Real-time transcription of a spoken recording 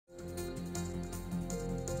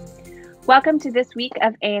Welcome to this week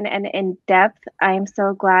of A&N In Depth. I am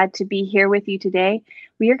so glad to be here with you today.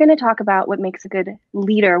 We are going to talk about what makes a good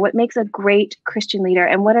leader, what makes a great Christian leader,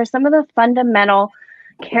 and what are some of the fundamental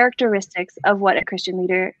characteristics of what a Christian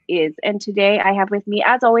leader is. And today I have with me,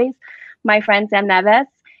 as always, my friend Sam Neves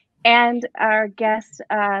and our guest,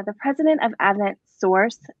 the president of Advent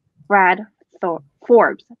Source, Brad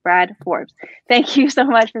Forbes. Brad Forbes. Thank you so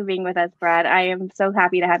much for being with us, Brad. I am so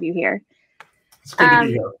happy to have you here. It's good to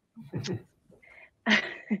be here.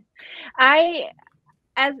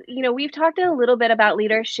 As you know, we've talked a little bit about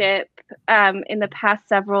leadership in the past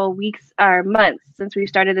several weeks or months since we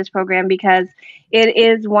started this program, because it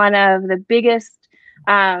is one of the biggest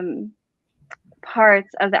parts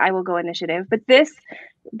of the I Will Go initiative. But this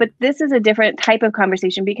is a different type of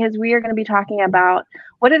conversation, because we are going to be talking about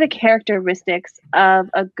what are the characteristics of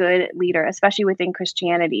a good leader, especially within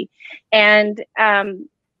Christianity, and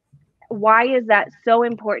why is that so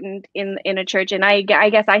important in a church? And I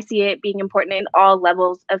guess I see it being important in all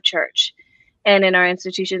levels of church and in our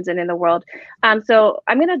institutions and in the world. So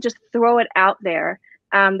I'm going to just throw it out there.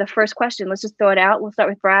 The first question, let's just throw it out. We'll start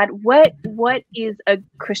with Brad. What is a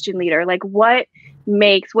Christian leader? Like what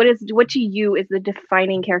to you is the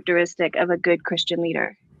defining characteristic of a good Christian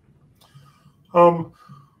leader?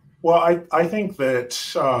 Well, I think that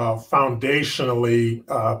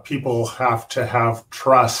foundationally, people have to have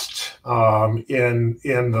trust in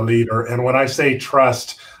the leader. And when I say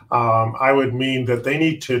trust, I would mean that they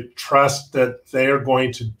need to trust that they're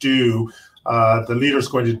going to do, the leader's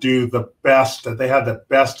going to do the best, that they have the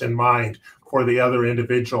best in mind for the other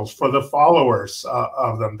individuals, for the followers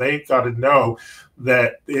of them. They've got to know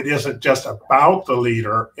that it isn't just about the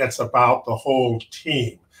leader, it's about the whole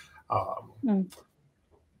team.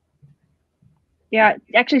 Yeah,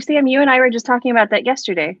 actually, Sam, you and I were just talking about that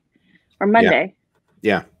yesterday or Monday.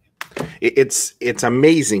 Yeah. It's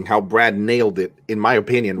amazing how Brad nailed it, in my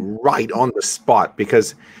opinion, right on the spot.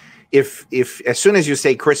 Because if as soon as you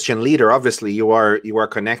say Christian leader, obviously you are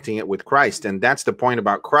connecting it with Christ, and that's the point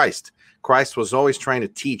about Christ. Christ was always trying to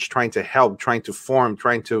teach, trying to help, trying to form,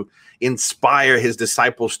 trying to inspire his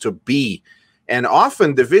disciples to be. And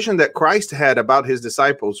often the vision that Christ had about his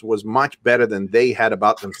disciples was much better than they had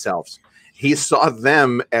about themselves. He saw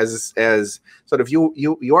them as sort of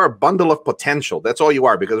you are a bundle of potential. That's all you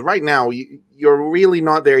are, because right now you're really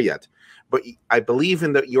not there yet. But I believe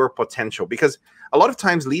in your potential, because a lot of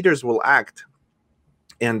times leaders will act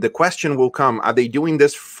and the question will come, are they doing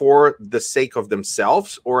this for the sake of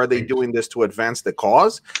themselves, or are they doing this to advance the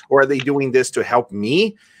cause, or are they doing this to help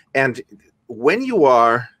me? And when you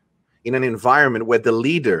are in an environment where the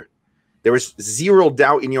leader, there is zero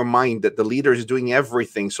doubt in your mind that the leader is doing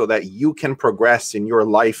everything so that you can progress in your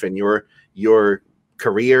life and your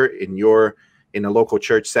career, in a local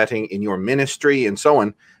church setting, in your ministry, and so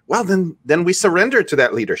on. Well, then we surrender to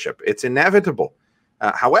that leadership. It's inevitable.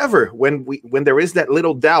 However, when there is that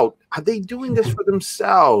little doubt, are they doing this for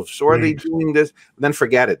themselves, or are they doing this? Then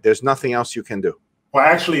forget it. There's nothing else you can do. Well,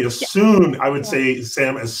 actually, I would say,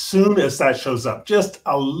 Sam, as soon as that shows up, just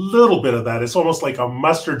a little bit of that, it's almost like a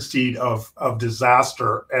mustard seed of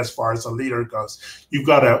disaster as far as a leader goes. You've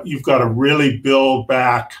got to really build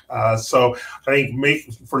back. So I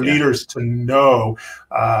think for leaders to know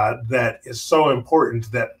that is so important,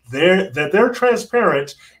 that they're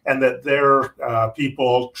transparent, and that their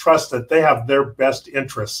people trust that they have their best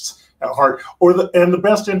interests at heart, and the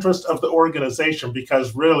best interest of the organization,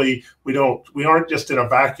 because really we aren't just in a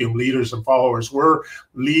vacuum, leaders and followers. We're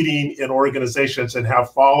leading in organizations and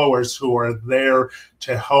have followers who are there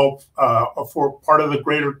to help for part of the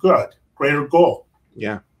greater goal.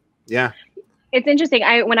 Yeah. It's interesting.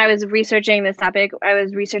 When I was researching this topic, I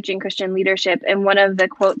was researching Christian leadership, and one of the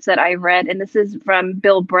quotes that I read, and this is from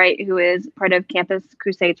Bill Bright, who is part of Campus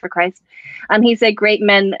Crusades for Christ. He said, "Great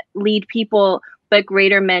men lead people, but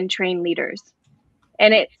greater men train leaders."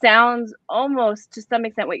 And it sounds almost, to some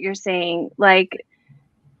extent, what you're saying, like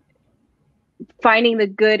finding the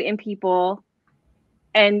good in people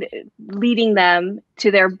and leading them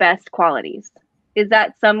to their best qualities. Is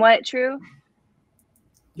that somewhat true?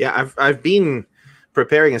 Yeah, I've been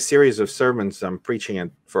preparing a series of sermons I'm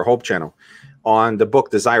preaching for Hope Channel on the book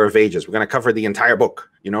Desire of Ages. We're going to cover the entire book,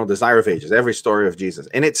 Desire of Ages, every story of Jesus.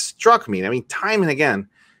 And it struck me, time and again,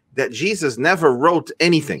 that Jesus never wrote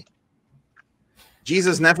anything.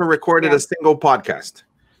 Jesus never recorded a single podcast.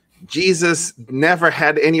 Jesus never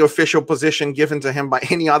had any official position given to him by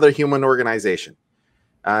any other human organization.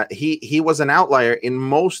 He was an outlier in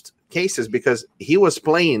most cases, because he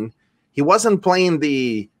wasn't playing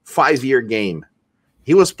the 5-year game.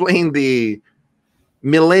 He was playing the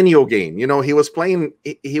millennial game. He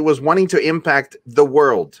was wanting to impact the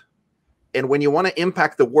world. And when you want to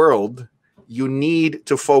impact the world, you need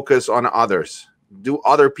to focus on others. Do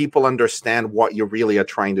other people understand what you really are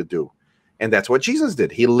trying to do? And that's what Jesus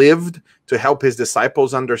did. He lived to help his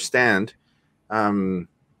disciples understand the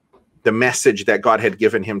message that God had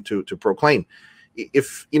given him to proclaim.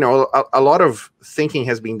 If, you know, a lot of thinking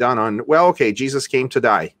has been done on, well, okay, Jesus came to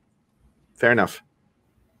die. Fair enough.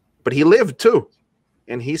 But he lived too.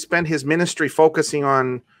 And he spent his ministry focusing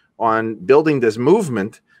on building this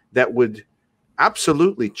movement that would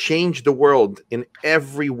absolutely change the world in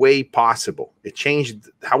every way possible. It changed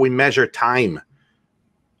how we measure time.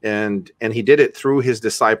 And he did it through his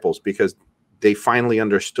disciples because they finally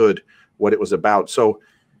understood what it was about. So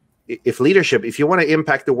if you want to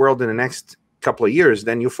impact the world in the next couple of years,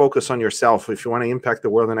 then you focus on yourself. If you want to impact the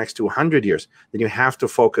world in the next 200 years, then you have to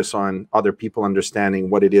focus on other people understanding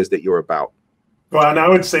what it is that you're about. Well, and I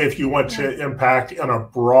would say if you want to impact in a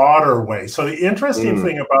broader way. So the interesting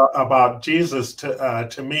thing about Jesus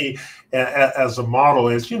to me as a model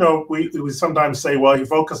is, you know, we sometimes say, well, he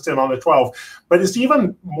focused in on the 12, but it's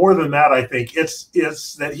even more than that. I think it's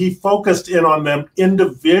that he focused in on them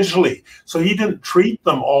individually. So he didn't treat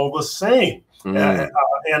them all the same. And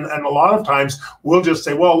a lot of times we'll just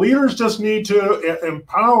say, well, leaders just need to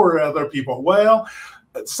empower other people. Well,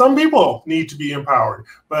 some people need to be empowered,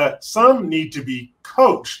 but some need to be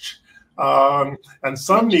coached, and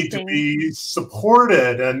some need to be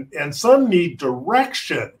supported, and some need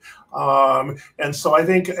direction. And so I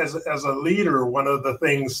think as a leader, one of the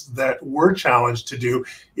things that we're challenged to do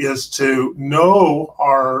is to know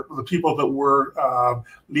the people that we're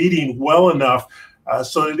leading well enough.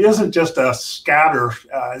 So it isn't just a scatter,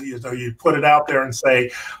 you put it out there and say,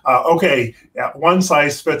 okay, one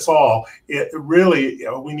size fits all. It really,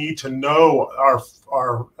 we need to know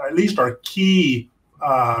our at least our key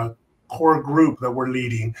core group that we're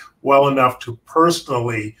leading well enough to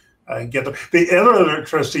personally get them. The other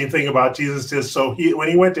interesting thing about Jesus is, so when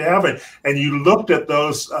he went to heaven and you looked at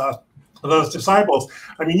those disciples,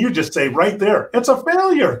 I mean, you just say right there, it's a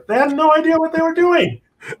failure. They had no idea what they were doing.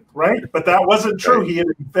 Right. But that wasn't true. He had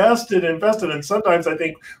invested. And sometimes I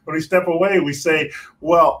think when we step away, we say,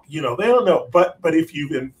 well, you know, they don't know. But if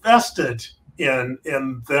you've invested in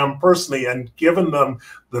them personally and given them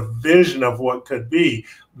the vision of what could be,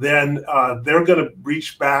 then they're going to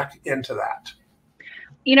reach back into that.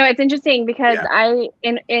 You know, it's interesting because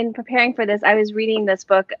in preparing for this, I was reading this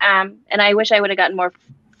book, and I wish I would have gotten more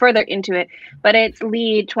further into it, but it's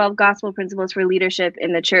 12 Gospel Principles for Leadership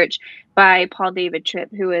in the Church by Paul David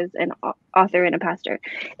Tripp, who is an author and a pastor.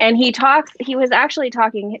 And he was actually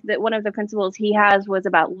talking that one of the principles he has was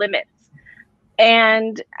about limits.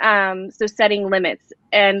 And so setting limits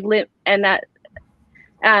and that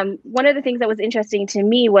one of the things that was interesting to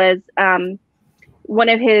me was one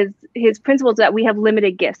of his principles that we have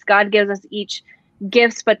limited gifts. God gives us each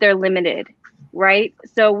gifts, but they're limited, right?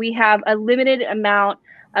 So we have a limited amount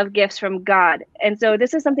of gifts from God. And so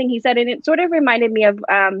this is something he said, and it sort of reminded me of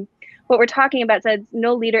what we're talking about. Said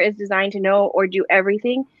no leader is designed to know or do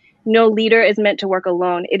everything. No leader is meant to work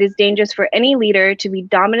alone. It is dangerous for any leader to be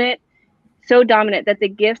so dominant that the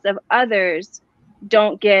gifts of others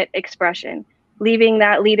don't get expression, leaving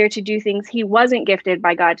that leader to do things he wasn't gifted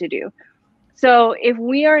by God to do. So if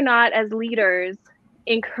we are not, as leaders,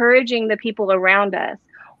 encouraging the people around us,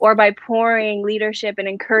 or by pouring leadership and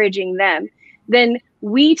encouraging them, then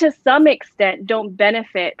we, to some extent, don't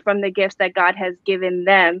benefit from the gifts that God has given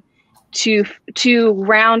them to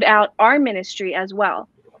round out our ministry as well,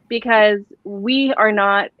 because we are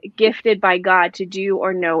not gifted by God to do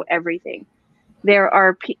or know everything. There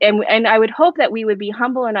are, and I would hope that we would be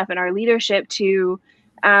humble enough in our leadership to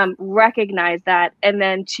recognize that, and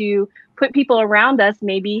then to put people around us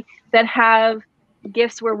maybe that have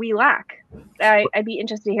gifts where we lack. I'd be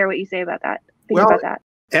interested to hear what you say about that. About that.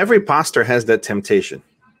 Every pastor has that temptation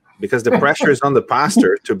because the pressure is on the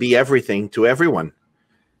pastor to be everything to everyone.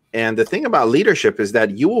 And the thing about leadership is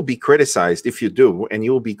that you will be criticized if you do, and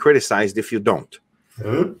you will be criticized if you don't.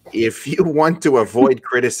 If you want to avoid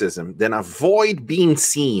criticism, then avoid being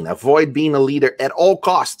seen, avoid being a leader at all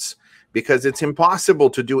costs, because it's impossible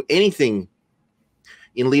to do anything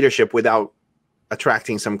in leadership without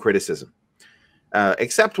attracting some criticism.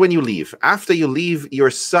 Except when you leave. After you leave,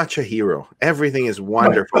 you're such a hero. Everything is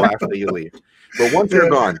wonderful after you leave. But once you're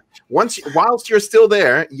gone, whilst you're still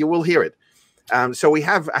there, you will hear it. So I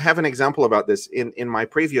have an example about this. In my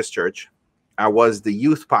previous church, I was the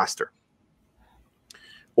youth pastor.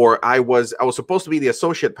 Or I was supposed to be the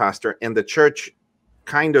associate pastor, and the church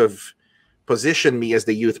kind of positioned me as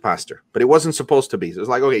the youth pastor, but it wasn't supposed to be. So it was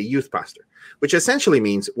like, okay, youth pastor, which essentially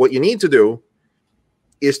means what you need to do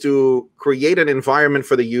is to create an environment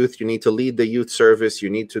for the youth. You need to lead the youth service. You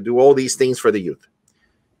need to do all these things for the youth.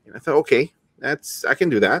 And I thought, okay, I can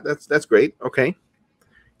do that. That's great. Okay.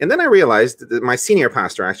 And then I realized that my senior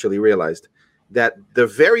pastor actually realized that the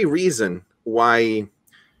very reason why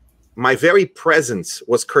my very presence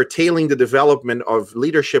was curtailing the development of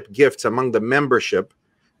leadership gifts among the membership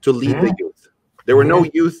to lead the youth. There were no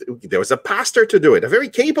youth. There was a pastor to do it, a very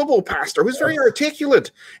capable pastor who's very articulate,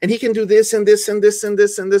 and he can do this and this and this and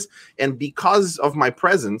this and this. And because of my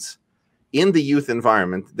presence in the youth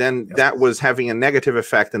environment, then that was having a negative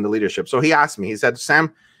effect in the leadership. So he asked me, he said,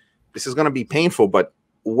 Sam, this is going to be painful, but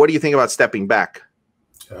what do you think about stepping back?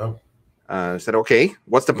 I said, okay,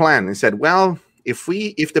 what's the plan? He said, well, if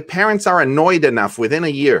the parents are annoyed enough within a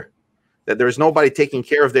year that there's nobody taking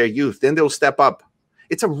care of their youth, then they'll step up.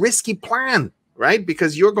 It's a risky plan, right?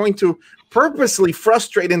 Because you're going to purposely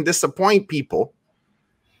frustrate and disappoint people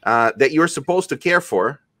that you're supposed to care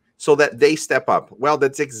for so that they step up. Well,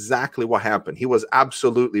 that's exactly what happened. He was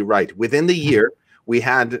absolutely right. Within the year, we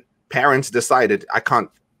had parents decided, I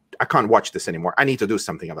can't watch this anymore. I need to do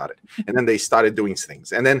something about it. And then they started doing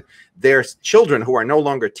things. And then their children who are no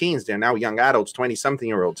longer teens, they're now young adults,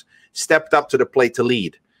 20-something-year-olds, stepped up to the plate to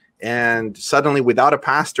lead. And suddenly, without a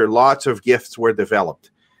pastor, lots of gifts were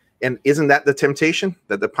developed. And isn't that the temptation?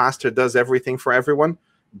 That the pastor does everything for everyone,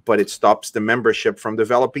 but it stops the membership from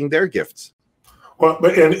developing their gifts. Well,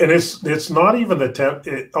 but it's not even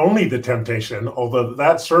only the temptation, although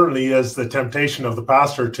that certainly is the temptation of the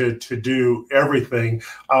pastor to do everything.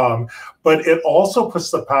 But it also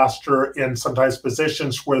puts the pastor in sometimes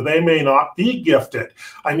positions where they may not be gifted.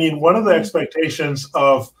 I mean, one of the expectations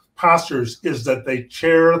of pastors is that they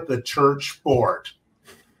chair the church board.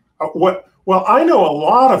 Well, I know a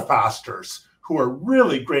lot of pastors who are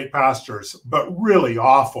really great pastors, but really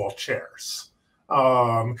awful chairs.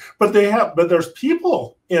 But there's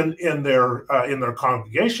people in their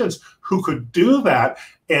congregations who could do that,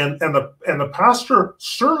 and the pastor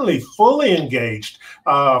certainly fully engaged,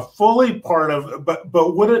 fully part of,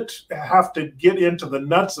 but wouldn't have to get into the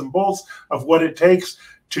nuts and bolts of what it takes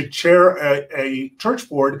to chair a church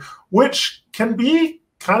board, which can be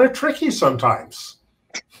kind of tricky sometimes.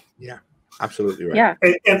 Yeah. Absolutely right. Yeah.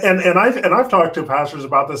 And I've talked to pastors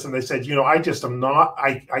about this, and they said,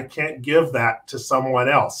 I can't give that to someone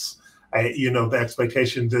else. The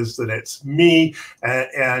expectation is that it's me,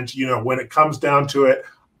 and when it comes down to it,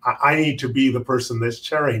 I need to be the person that's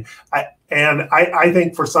chairing. I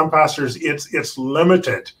think for some pastors, it's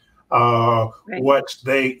limited what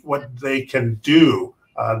they can do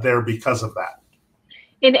there because of that.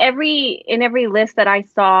 In every list that I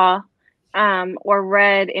saw, or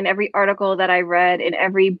read, in every article that I read, in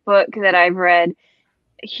every book that I've read,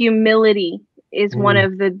 humility is one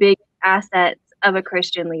of the big assets of a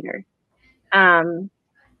Christian leader. That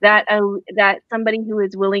somebody who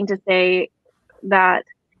is willing to say that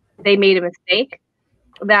they made a mistake,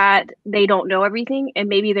 that they don't know everything, and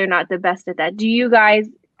maybe they're not the best at that. Do you guys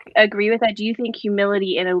agree with that? Do you think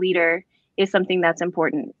humility in a leader is something that's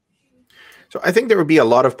important? So I think there would be a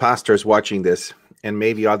lot of pastors watching this, and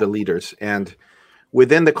maybe other leaders. And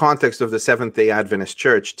within the context of the Seventh-day Adventist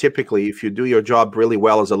Church, typically, if you do your job really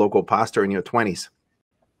well as a local pastor in your 20s,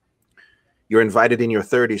 you're invited in your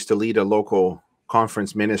 30s to lead a local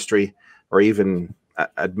conference ministry or even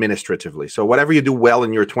administratively. So whatever you do well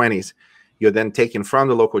in your 20s, you're then taken from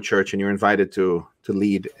the local church and you're invited to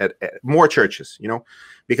lead at more churches,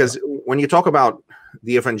 because when you talk about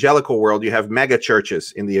the evangelical world, you have mega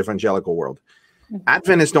churches in the evangelical world.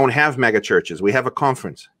 Adventists don't have mega churches. We have a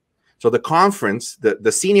conference. So the conference,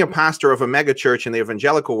 the senior pastor of a mega church in the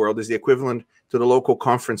evangelical world is the equivalent to the local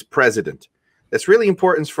conference president. That's really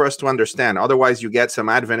important for us to understand. Otherwise, you get some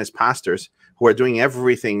Adventist pastors who are doing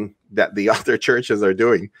everything that the other churches are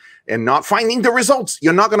doing and not finding the results.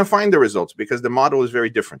 You're not going to find the results because the model is very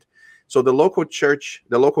different. So the local church,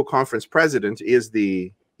 the local conference president is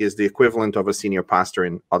the equivalent of a senior pastor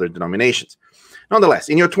in other denominations. Nonetheless,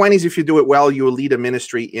 in your 20s, if you do it well, you will lead a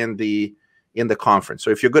ministry in the conference. So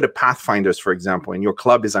if you're good at Pathfinders, for example, and your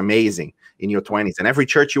club is amazing in your 20s, and every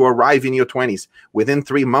church you arrive in your 20s, within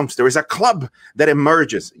 3 months, there is a club that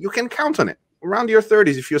emerges. You can count on it. Around your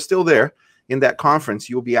 30s, if you're still there in that conference,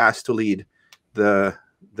 you'll be asked to lead the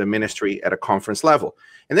ministry at a conference level.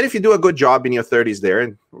 And then if you do a good job in your 30s there,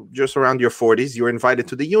 and just around your 40s, you're invited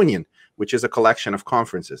to the union, which is a collection of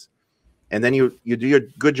conferences. And then you do your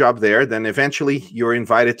good job there. Then eventually you're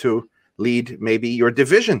invited to lead maybe your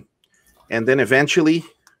division. And then eventually,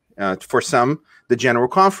 for some, the general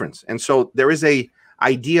conference. And so there is a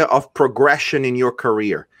idea of progression in your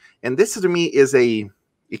career. And this to me is it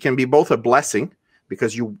can be both a blessing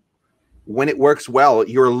because when it works well,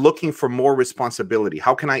 you're looking for more responsibility.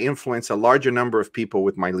 How can I influence a larger number of people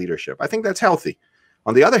with my leadership? I think that's healthy.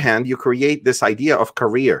 On the other hand, you create this idea of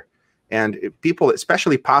career, and people,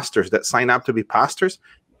 especially pastors that sign up to be pastors,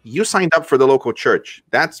 you signed up for the local church.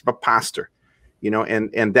 That's a pastor,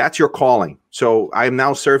 and that's your calling. So I'm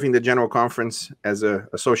now serving the General Conference as a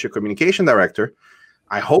associate communication director.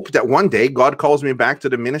 I hope that one day God calls me back to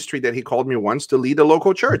the ministry that he called me once to lead a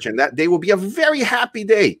local church, and that day will be a very happy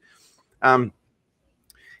day.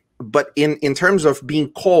 But in terms of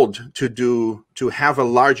being called to have a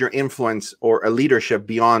larger influence or a leadership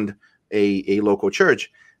beyond a local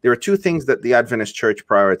church, there are two things that the Adventist church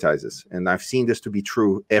prioritizes, and I've seen this to be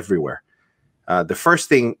true everywhere. The first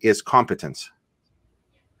thing is competence.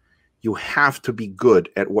 You have to be good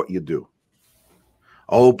at what you do.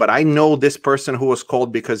 Oh, but I know this person who was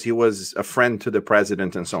called because he was a friend to the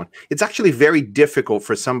president and so on. It's actually very difficult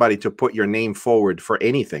for somebody to put your name forward for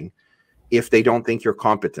anything if they don't think you're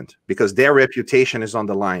competent, because their reputation is on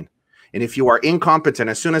the line. And if you are incompetent,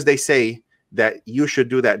 as soon as they say that you should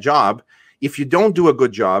do that job, if you don't do a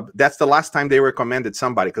good job, that's the last time they recommended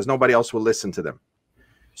somebody, because nobody else will listen to them.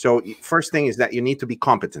 So first thing is that you need to be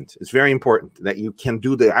competent. It's very important that you can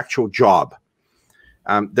do the actual job.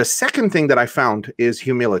 The second thing that I found is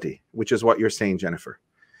humility, which is what you're saying, Jennifer.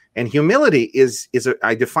 And humility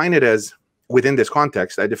I define it as, within this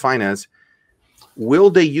context, I define as, will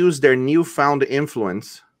they use their newfound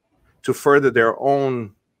influence to further their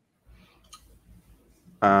own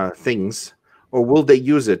things, or will they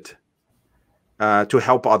use it to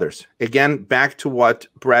help others? Again, back to what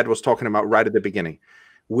Brad was talking about right at the beginning.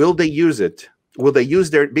 Will they use it? Will they use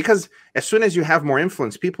because as soon as you have more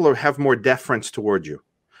influence, people have more deference toward you.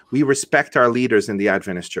 We respect our leaders in the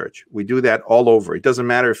Adventist church. We do that all over. It doesn't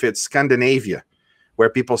matter if it's Scandinavia, where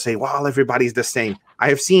people say, well, everybody's the same.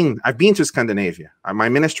 I've been to Scandinavia. My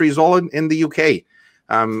ministry is all in the UK.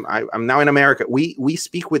 I'm now in America. We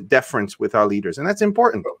speak with deference with our leaders, and that's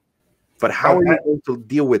important. But how are you going to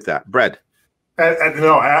deal with that, Brad?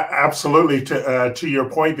 No, absolutely. To your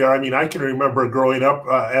point there, I mean, I can remember growing up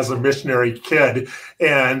as a missionary kid,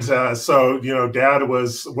 and so Dad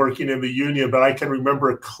was working in the union, but I can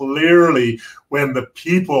remember clearly when the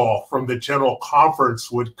people from the General Conference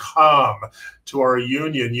would come to our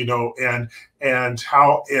union, and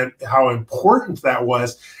how important that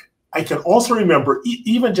was. I can also remember,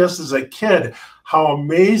 even just as a kid, how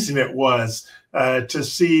amazing it was to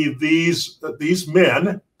see these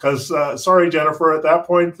men. Because, sorry, Jennifer, at that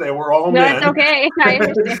point, they were all men. No, it's okay. I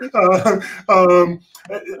understand.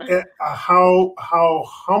 How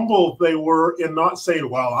humble they were in not saying,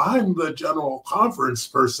 well, I'm the General Conference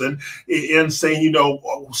person, in saying,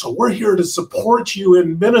 so we're here to support you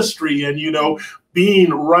in ministry, and, being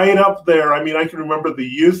right up there. I mean, I can remember the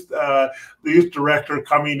youth director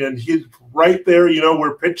coming, and he's right there,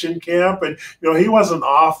 we're pitching camp, and, he wasn't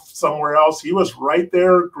off somewhere else. He was right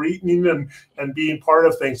there greeting and being part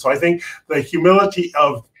of things. So I think the humility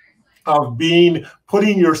of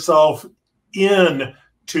putting yourself in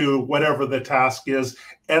to whatever the task is,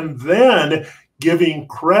 and then giving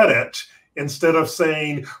credit instead of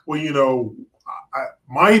saying, well,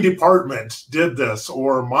 my department did this,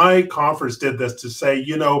 or my conference did this, to say,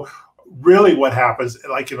 really what happens,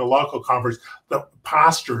 like in a local conference, the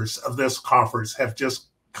pastors of this conference have just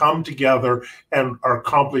come together and are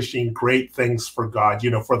accomplishing great things for God.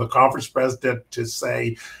 For the conference president to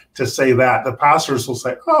say that, the pastors will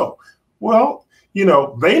say, oh, well,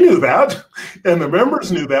 they knew that, and the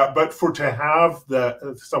members knew that, but to have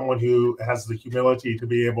someone who has the humility to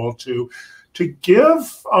be able to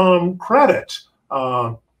give credit,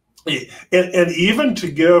 and even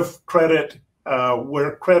to give credit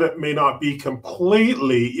where credit may not be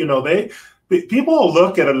completely, people will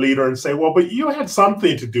look at a leader and say, well, but you had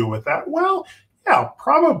something to do with that. Well, yeah,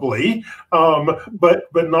 probably, but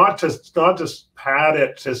not just pat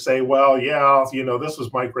it to say, well, yeah, this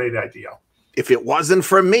was my great idea. If it wasn't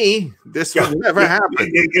for me, this would never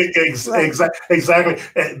happen. Exactly.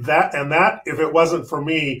 And that, if it wasn't for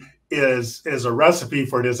me, is a recipe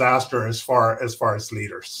for disaster as far as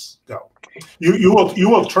leaders go. You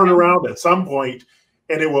will turn around at some point,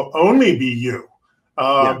 and it will only be you,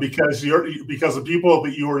 because the people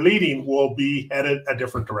that you are leading will be headed a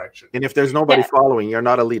different direction. And if there's nobody following, you're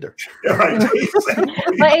not a leader. Right. Exactly.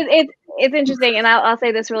 But it's interesting, and I'll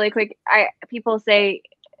say this really quick. People say,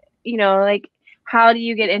 like, how do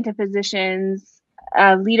you get into positions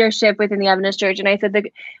of leadership within the Adventist church? And I said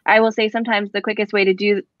I will say sometimes the quickest way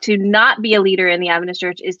to not be a leader in the Adventist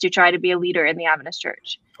church is to try to be a leader in the Adventist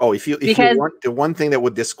church. Oh, if you want, the one thing that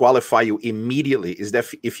would disqualify you immediately is that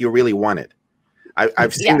if you really want it.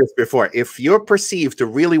 I've seen this before. If you're perceived to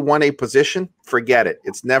really want a position, forget it.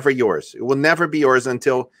 It's never yours. It will never be yours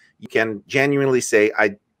until you can genuinely say,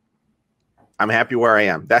 I'm happy where I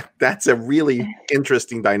am. That's a really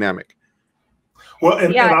interesting dynamic. Well,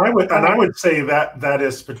 and I would say that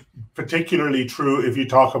is particularly true if you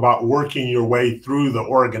talk about working your way through the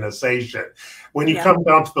organization. When you come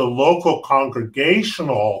down to the local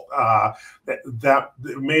congregational, that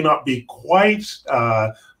may not be quite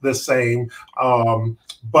the same,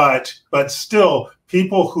 but still,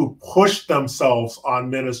 people who push themselves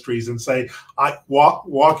on ministries and say, I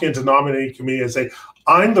walk into nominating committee and say,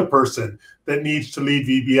 I'm the person that needs to lead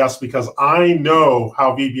VBS because I know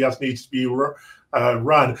how VBS needs to be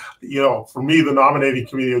run. You know, for me, the nominating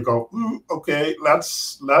committee will go, okay,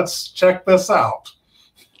 let's check this out.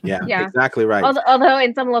 Yeah, exactly right. Although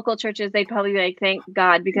in some local churches, they'd probably be like, thank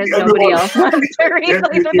God, because nobody else wants to read.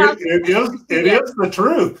 It is the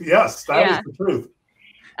truth. Yes, that is the truth.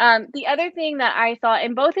 The other thing that I saw,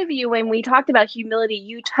 and both of you, when we talked about humility,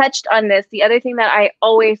 you touched on this. The other thing that I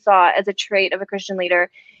always saw as a trait of a Christian leader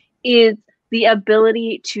is the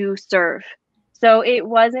ability to serve. So it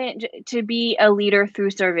wasn't to be a leader through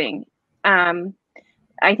serving.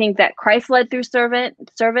 I think that Christ led through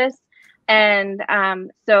service. And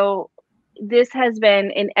so this has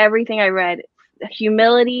been in everything I read,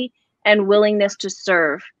 humility and willingness to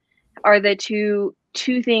serve are the two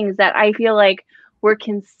things that I feel like were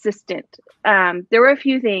consistent. There were a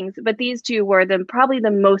few things, but these two were probably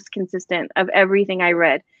the most consistent of everything I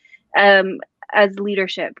read. As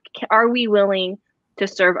leadership, are we willing to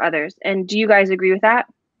serve others? And do you guys agree with that?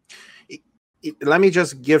 Let me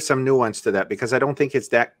just give some nuance to that, because I don't think it's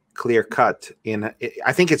that clear cut.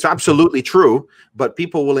 I think it's absolutely true, but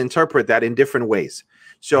people will interpret that in different ways.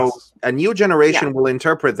 So a new generation will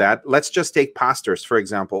interpret that. Let's just take pastors, for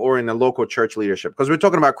example, or in a local church leadership, because we're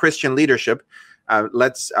talking about Christian leadership.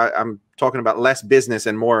 I'm talking about less business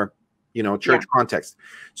and more, church context.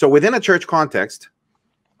 So within a church context,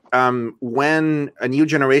 when a new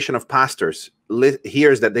generation of pastors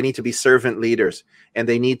hears that they need to be servant leaders and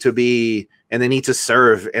they need to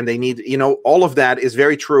serve and they need, all of that is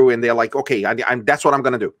very true. And they're like, okay, that's what I'm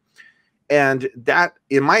going to do. And that,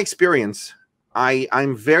 in my experience,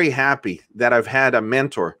 I'm very happy that I've had a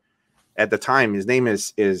mentor at the time. His name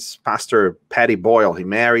is Pastor Patty Boyle. He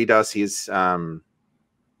married us. He's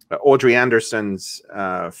Audrey Anderson's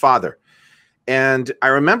father. And I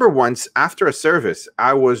remember once after a service,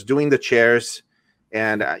 I was doing the chairs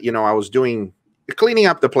and, I was cleaning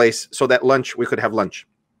up the place so that we could have lunch.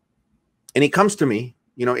 And he comes to me,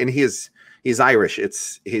 and he's Irish.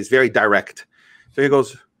 He's very direct. So he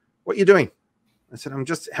goes, "What are you doing?" I said, "I'm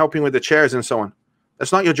just helping with the chairs and so on."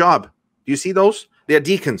 "That's not your job. Do you see those? They're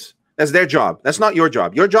deacons. That's their job. That's not your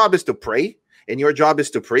job. Your job is to pray and your job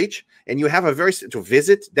is to preach, and you have to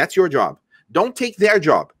visit. That's your job. Don't take their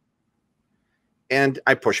job." And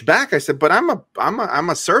I pushed back. I said, "But I'm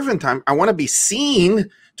a servant. I want to be seen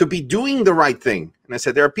to be doing the right thing." And I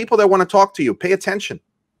said, "There are people that want to talk to you. Pay attention.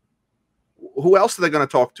 Who else are they going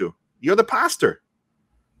to talk to? You're the pastor.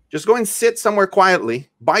 Just go and sit somewhere quietly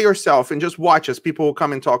by yourself and just watch as people will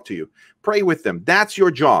come and talk to you. Pray with them. That's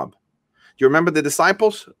your job." Do you remember the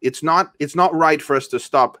disciples? It's not right for us to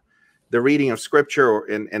stop the reading of scripture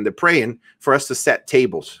and the praying for us to set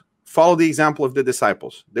tables. Follow the example of the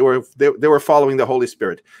disciples. They were following the Holy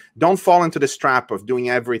Spirit. Don't fall into this trap of doing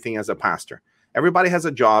everything as a pastor. Everybody has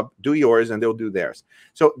a job. Do yours and they'll do theirs.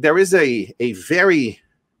 So there is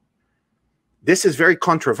this is very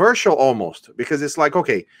controversial almost, because it's like,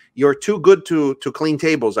 okay, you're too good to clean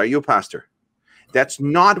tables. Are you, pastor? That's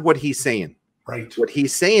not what he's saying. Right. What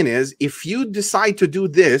he's saying is, if you decide to do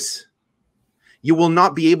this, you will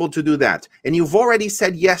not be able to do that. And you've already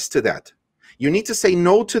said yes to that. You need to say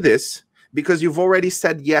no to this because you've already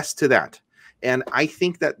said yes to that. And I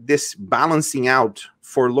think that this balancing out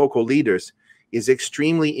for local leaders is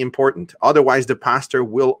extremely important. Otherwise, the pastor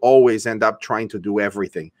will always end up trying to do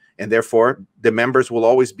everything. And therefore, the members will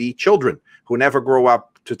always be children who never grow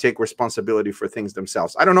up to take responsibility for things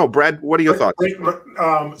themselves. I don't know, Brad, what are your thoughts?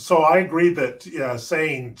 So I agree that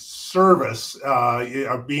saying service,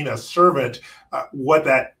 being a servant, what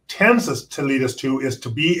that tends us to lead us to is to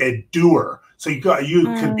be a doer. So you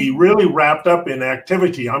can be really wrapped up in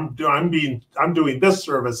activity. I'm doing this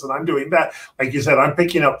service and I'm doing that. Like you said, I'm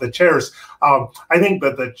picking up the chairs. I think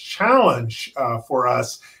that the challenge for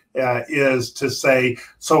us is to say,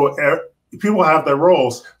 so people have their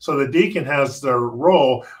roles. So the deacon has their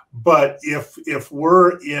role, but if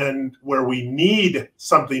we're in where we need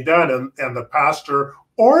something done and the pastor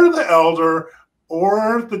or the elder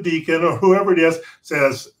or the deacon or whoever it is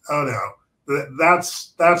says, "Oh no,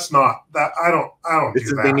 that's not that. I don't This do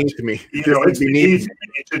is that. beneath me. It's beneath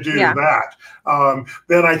me to do that.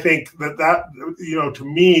 Then I think that to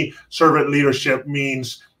me, servant leadership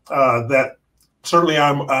means that certainly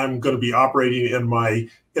I'm going to be operating in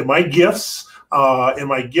my gifts. In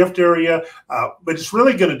my gift area, but it's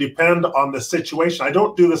really going to depend on the situation. I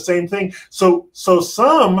don't do the same thing. So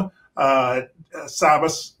some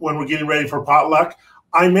Sabbaths, when we're getting ready for potluck,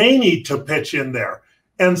 I may need to pitch in there.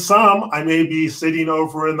 And some I may be sitting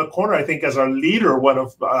over in the corner. I think as our leader, one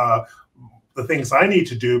of the things I need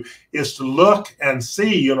to do is to look and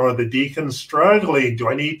see, are the deacons struggling? Do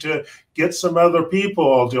I need to get some other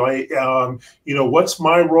people? Do I, what's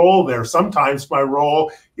my role there? Sometimes my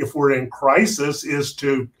role, if we're in crisis, is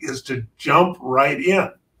to jump right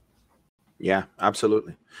in. Yeah,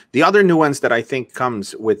 absolutely. The other nuance that I think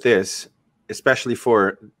comes with this, especially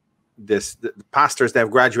for the pastors that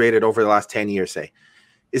have graduated over the last 10 years, say,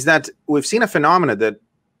 is that we've seen a phenomena that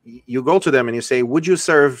you go to them and you say, would you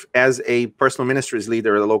serve as a personal ministries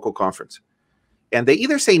leader at a local conference? And they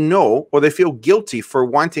either say no, or they feel guilty for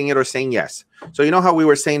wanting it or saying yes. So how we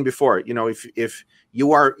were saying before, if you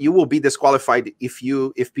will be disqualified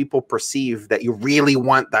if people perceive that you really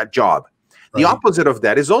want that job. Right. The opposite of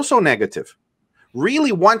that is also negative.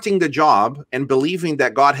 Really wanting the job and believing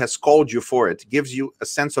that God has called you for it gives you a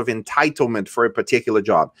sense of entitlement for a particular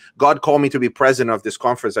job. God called me to be president of this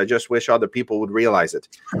conference. I just wish other people would realize it.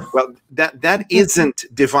 Well, that isn't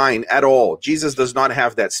divine at all. Jesus does not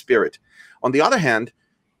have that spirit. On the other hand,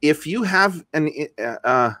 if you have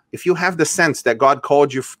the sense that God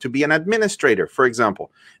called you to be an administrator, for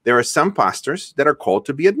example, there are some pastors that are called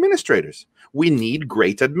to be administrators. We need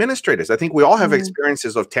great administrators. I think we all have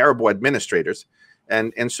experiences of terrible administrators.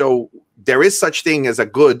 And so there is such thing as a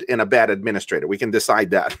good and a bad administrator. We can decide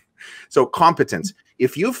that. So competence.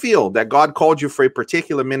 If you feel that God called you for a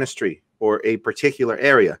particular ministry or a particular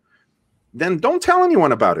area, then don't tell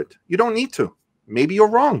anyone about it. You don't need to. Maybe you're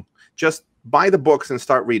wrong. Just buy the books and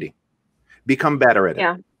start reading. Become better at it.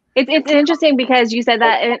 Yeah. It's interesting because you said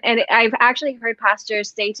that, and I've actually heard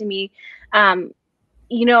pastors say to me,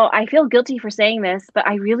 I feel guilty for saying this, but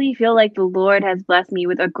I really feel like the Lord has blessed me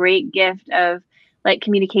with a great gift of like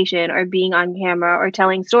communication or being on camera or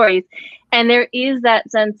telling stories. And there is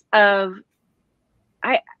that sense of,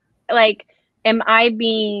 am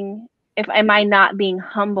I not being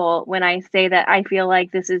humble when I say that I feel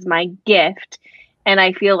like this is my gift and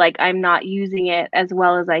I feel like I'm not using it as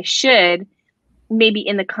well as I should, maybe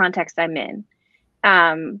in the context I'm in.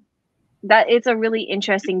 That it's a really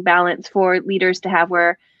interesting balance for leaders to have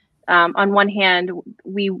where on one hand,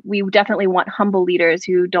 we definitely want humble leaders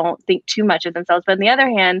who don't think too much of themselves. But on the other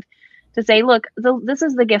hand, to say, look, this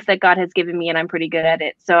is the gift that God has given me and I'm pretty good at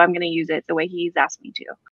it. So I'm going to use it the way he's asked me to.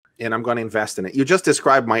 And I'm going to invest in it. You just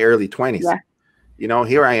described my early 20s. Yeah.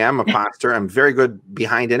 Here I am, a pastor. I'm very good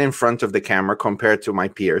behind and in front of the camera compared to my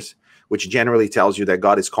peers, which generally tells you that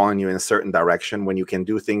God is calling you in a certain direction when you can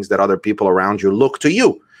do things that other people around you look to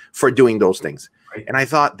you for doing those things. Right. And I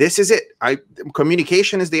thought, this is it.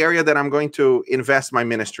 Communication is the area that I'm going to invest my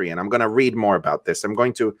ministry in. I'm going to read more about this. I'm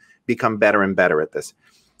going to become better and better at this.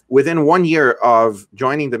 Within 1 year of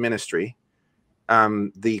joining the ministry,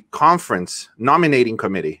 the conference nominating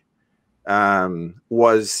committee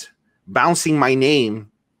was bouncing my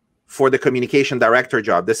name for the communication director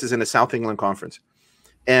job. This is in the South England Conference.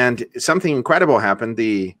 And something incredible happened.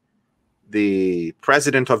 The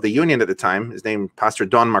president of the union at the time, his name, Pastor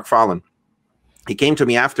Don McFarlane, he came to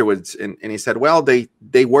me afterwards and he said, well, they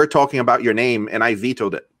were talking about your name and I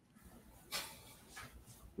vetoed it.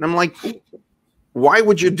 And I'm like, why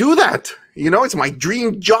would you do that? It's my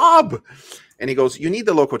dream job. And he goes, you need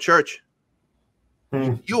the local church.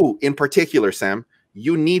 You in particular, Sam,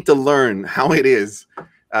 you need to learn how it is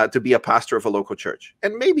to be a pastor of a local church.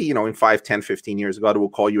 And maybe, in 5, 10, 15 years, God will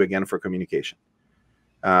call you again for communication.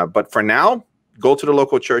 But for now, go to the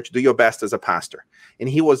local church, do your best as a pastor. And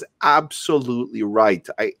he was absolutely right.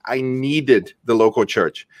 I needed the local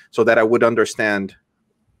church so that I would understand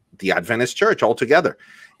the Adventist church altogether.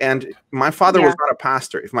 And my father was not a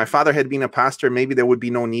pastor. If my father had been a pastor, maybe there would be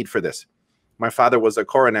no need for this. My father was a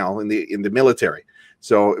colonel in the military.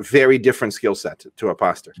 So very different skill set to a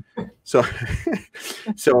pastor. So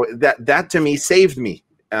that to me saved me,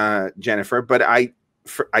 Jennifer. But I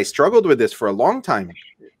struggled with this for a long time.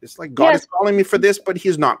 It's like God is calling me for this, but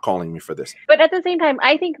he's not calling me for this. But at the same time,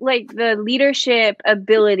 I think like the leadership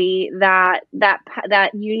ability that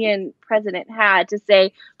union president had to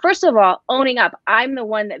say, first of all, owning up, I'm the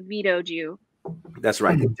one that vetoed you. That's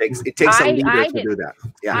right. It takes a leader to do that.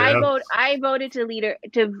 Yeah. I voted to lead,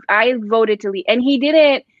 and he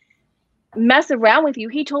didn't. mess around with you.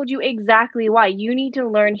 He told you exactly why. You need to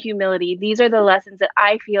learn humility. These are the lessons that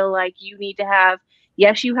I feel like you need to have.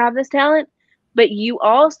 Yes, you have this talent, but you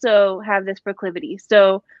also have this proclivity.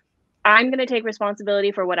 So I'm going to take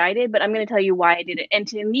responsibility for what I did, but I'm going to tell you why I did it. And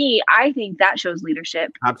to me, I think that shows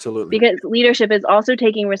leadership. Absolutely. Because leadership is also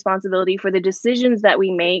taking responsibility for the decisions that we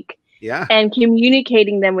make, yeah, and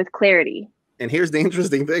communicating them with clarity. And here's the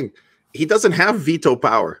interesting thing. He doesn't have veto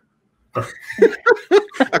power.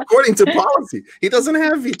 According to policy, he doesn't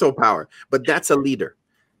have veto power, but that's a leader.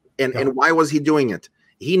 And why was he doing it?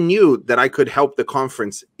 He knew that I could help the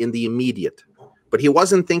conference in the immediate, but he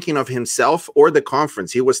wasn't thinking of himself or the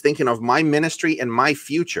conference. He was thinking of my ministry and my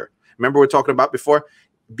future. Remember we were talking about before?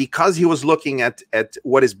 Because he was looking at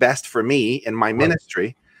what is best for me and my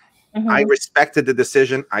ministry, I respected the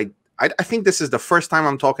decision. I think this is the first time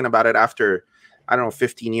I'm talking about it after, I don't know,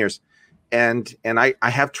 15 years. And I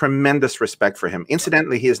have tremendous respect for him.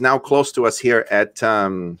 Incidentally, he is now close to us here at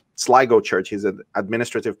Sligo Church. He's an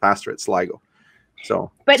administrative pastor at Sligo.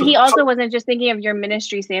 But he also wasn't just thinking of your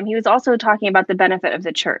ministry, Sam. He was also talking about the benefit of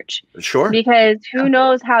the church. Sure. Because who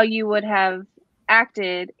knows how you would have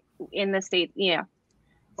acted in the state. Yeah.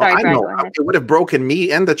 Sorry, I know. It would have broken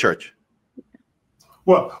me and the church.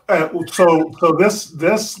 Well, so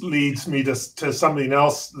this leads me to something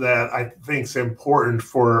else that I think is important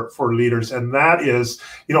for leaders, and that is,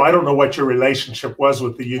 I don't know what your relationship was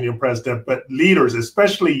with the union president, but leaders,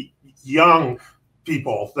 especially young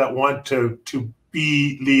people that want to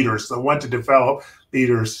be leaders, that want to develop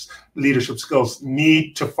leadership skills,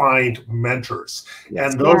 need to find mentors.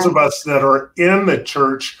 Yes. And those of us that are in the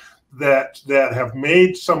church that have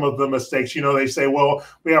made some of the mistakes, they say, well,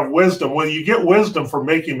 we have wisdom. Well, you get wisdom for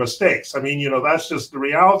making mistakes. I mean, that's just the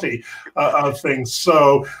reality of things.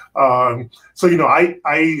 So, Adventist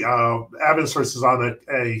is on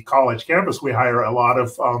a college campus. We hire a lot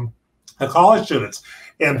of college students.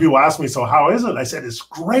 And people ask me, so how is it? I said, it's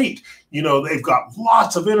great. They've got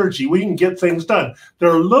lots of energy. We can get things done. They're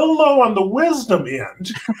a little low on the wisdom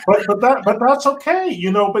end, but that's okay,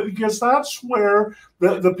 but because that's where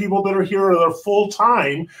the people that are here that are full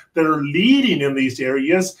time, that are leading in these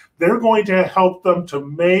areas, they're going to help them to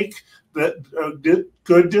make the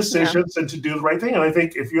good decisions and to do the right thing. And I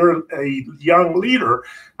think if you're a young leader,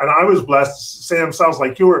 and I was blessed, Sam, sounds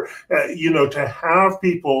like you were, to have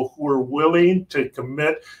people who are willing to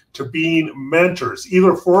commit to being mentors,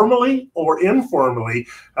 either formally or informally,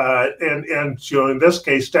 and in this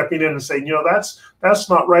case, stepping in and saying, that's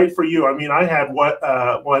not right for you. I mean, I had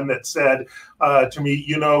one that said to me,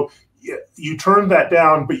 you turned that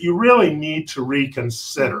down, but you really need to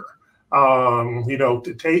reconsider. To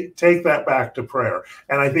take that back to prayer.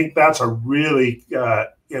 And I think that's a really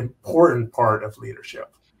important part of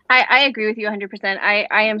leadership. I agree with you 100%.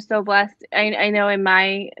 I am so blessed. I know in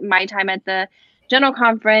my time at the General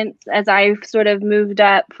Conference, as I've sort of moved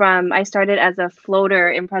up from, I started as a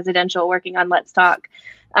floater in presidential working on Let's Talk,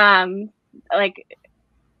 like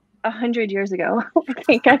 100 years ago, I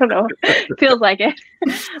think. I don't know. Feels like it.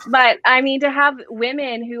 But I mean, to have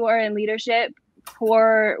women who are in leadership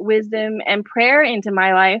pour wisdom and prayer into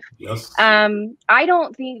my life. Yes. I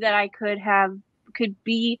don't think that I could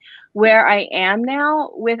be where I am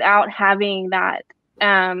now without having that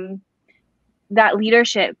that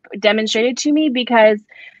leadership demonstrated to me, because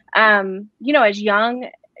as young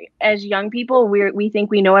people, we think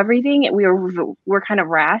we know everything, and we're kind of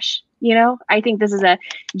rash. I think this is a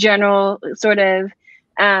general sort of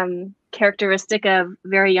characteristic of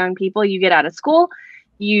very young people. You get out of school,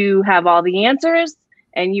 you have all the answers,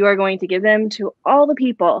 and you are going to give them to all the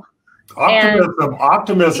people.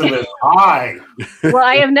 Optimism is high. Well,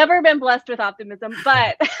 I have never been blessed with optimism,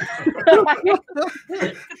 but you're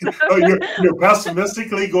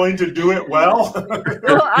pessimistically going to do it well.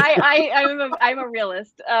 Well, I'm a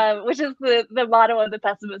realist, which is the motto of the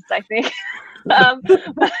pessimists, I think.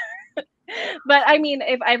 But I mean,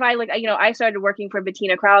 if I look, I started working for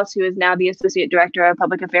Bettina Krause, who is now the Associate Director of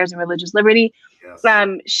Public Affairs and Religious Liberty. Yes.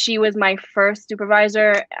 She was my first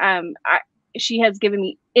supervisor. She has given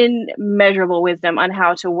me immeasurable wisdom on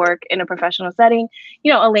how to work in a professional setting.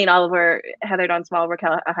 Elaine Oliver, Heather Dawn Small,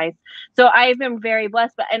 Raquel Heiss. So I've been very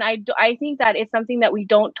blessed. And I think that it's something that we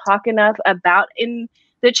don't talk enough about in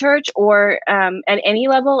the church or at any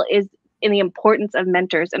level, is in the importance of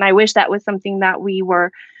mentors. And I wish that was something that we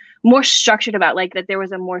were more structured about, like that there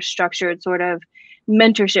was a more structured sort of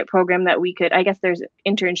mentorship program that we could, I guess there's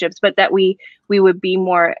internships, but that we would be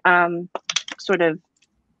more sort of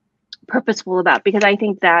purposeful about, because I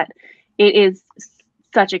think that it is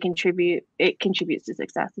such a it contributes to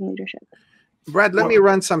success in leadership. Brad, let me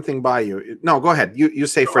run something by you. No, go ahead. You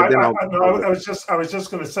say for them. I was just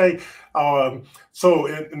going to say. So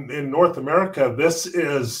in North America, this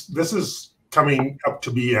is coming up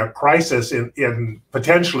to be a crisis in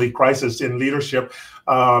potentially crisis in leadership,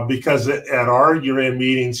 because at our year-end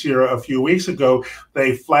meetings here a few weeks ago,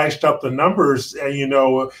 they flashed up the numbers, and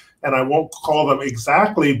and I won't call them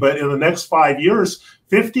exactly, but in the next 5 years,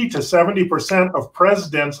 50 to 70% of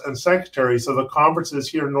presidents and secretaries of the conferences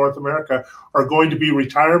here in North America are going to be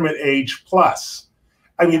retirement age plus.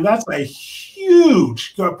 I mean, that's a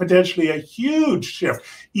huge, potentially a huge shift,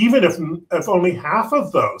 even if only half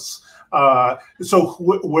of those. So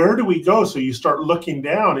where do we go? So you start looking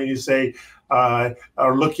down and you say,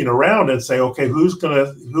 or looking around and say, okay, who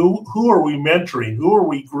are we mentoring? Who are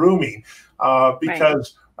we grooming?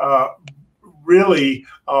 Because really,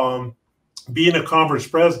 being a conference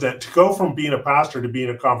president, to go from being a pastor to being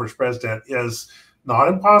a conference president is not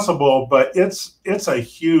impossible, but it's a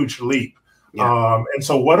huge leap. Yeah. And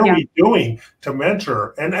so what are we doing to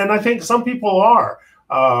mentor? And I think some people are,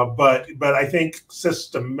 but I think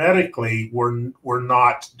systematically we're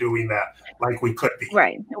not doing that like we could be.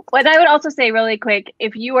 Right. But I would also say really quick,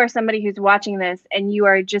 if you are somebody who's watching this and you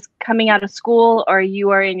are just coming out of school, or you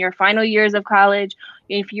are in your final years of college,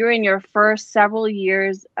 if you're in your first several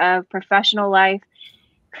years of professional life,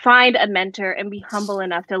 find a mentor and be humble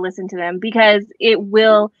enough to listen to them, because it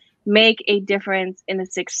will make a difference in the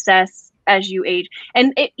success as you age.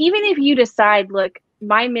 And even if you decide, look,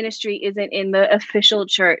 my ministry isn't in the official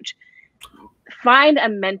church, find a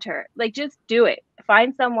mentor. Like, just do it.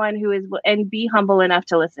 Find someone who is, and be humble enough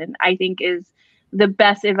to listen, I think is the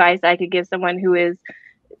best advice I could give someone who is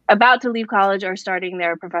about to leave college or starting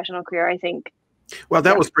their professional career, I think. Well,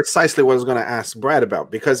 that was precisely what I was going to ask Brad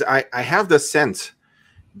about, because I have the sense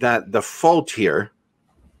that the fault here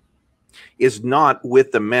is not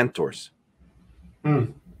with the mentors.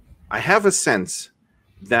 I have a sense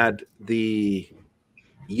that the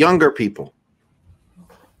younger people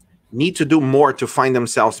need to do more to find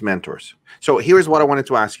themselves mentors. So here's what I wanted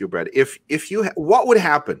to ask you, Brad. What would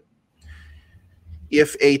happen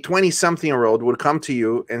if a 20-something-year-old would come to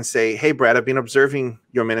you and say, hey, Brad, I've been observing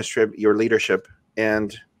your ministry, your leadership,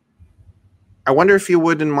 and I wonder if you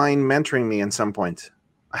wouldn't mind mentoring me at some point.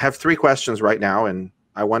 I have 3 questions right now, and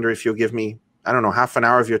I wonder if you'll give me, I don't know, half an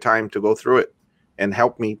hour of your time to go through it and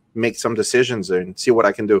help me make some decisions and see what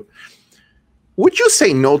I can do. Would you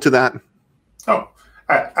say no to that? Oh,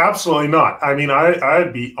 absolutely not. I mean,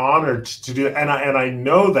 I'd be honored to do it, and I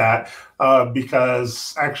know that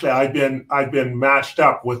because actually I've been matched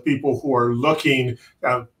up with people who are looking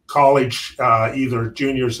at college, either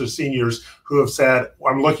juniors or seniors, who have said,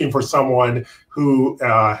 I'm looking for someone who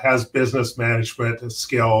has business management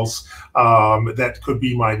skills that could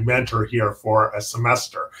be my mentor here for a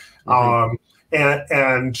semester. Mm-hmm.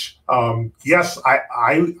 Yes,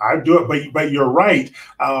 I do it, but you're right.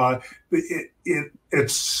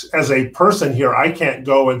 It's as a person here, I can't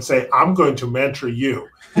go and say, I'm going to mentor you.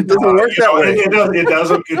 It doesn't work that way.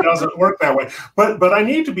 It doesn't work that way. But I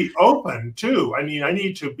need to be open too. I mean, I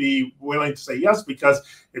need to be willing to say yes, because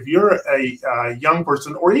if you're a young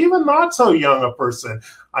person, or even not so young a person,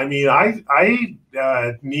 I mean, I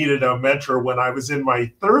needed a mentor when I was in my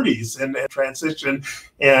 30s and transitioned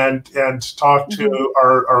and talked to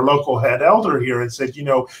our local head elder here and said,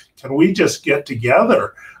 can we just get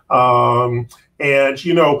together? And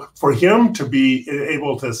for him to be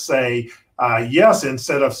able to say yes,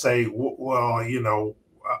 instead of say, well,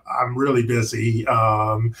 I'm really busy,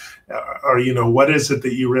 or what is it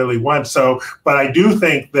that you really want? So, but I do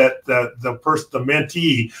think that the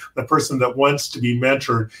mentee, the person that wants to be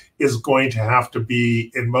mentored, is going to have to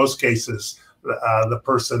be, in most cases, the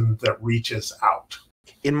person that reaches out.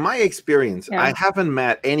 In my experience, I haven't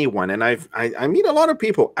met anyone, and I meet a lot of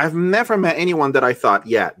people. I've never met anyone that I thought,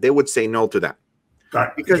 they would say no to that.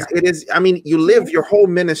 Right. Because it is, I mean, you live your whole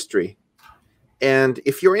ministry. And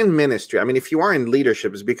if you're in ministry, I mean, if you are in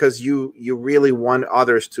leadership, it's because you really want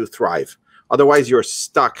others to thrive. Otherwise, you're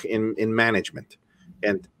stuck in management.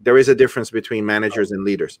 And there is a difference between managers and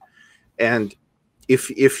leaders. And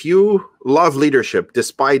if you love leadership,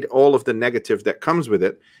 despite all of the negative that comes with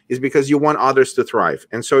it, is because you want others to thrive.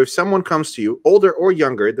 And so if someone comes to you, older or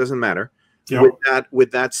younger, it doesn't matter,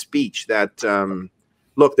 with that speech that,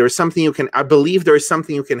 look, there's something I believe there is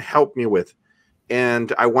something you can help me with.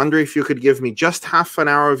 And I wonder if you could give me just half an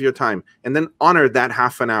hour of your time, and then honor that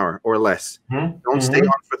half an hour or less. Mm-hmm. Don't stay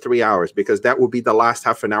on for 3 hours, because that will be the last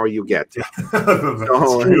half an hour you get. So,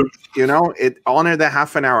 honor that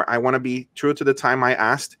half an hour. I want to be true to the time I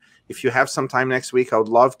asked. If you have some time next week, I would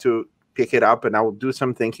love to pick it up and I will do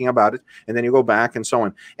some thinking about it. And then you go back and so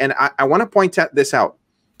on. And I want to point this out.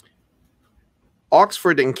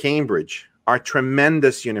 Oxford and Cambridge are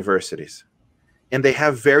tremendous universities, and they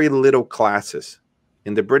have very little classes.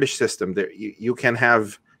 In the British system, you can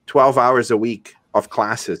have 12 hours a week of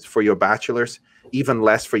classes for your bachelor's, even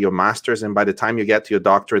less for your master's. And by the time you get to your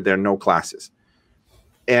doctorate, there are no classes.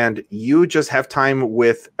 And you just have time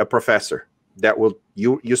with a professor that will,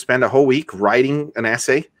 you spend a whole week writing an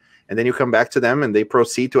essay, and then you come back to them and they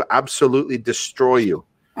proceed to absolutely destroy you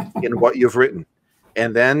in what you've written.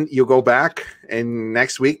 And then you go back and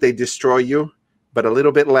next week they destroy you, but a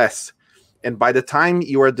little bit less. And by the time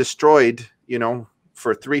you are destroyed,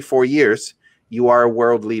 for 3-4 years, you are a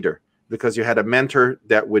world leader because you had a mentor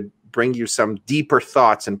that would bring you some deeper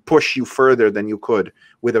thoughts and push you further than you could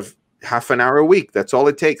with a half an hour a week. That's all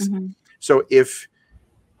it takes. Mm-hmm. So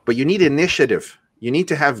but you need initiative. You need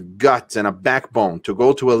to have guts and a backbone to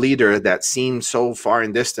go to a leader that seems so far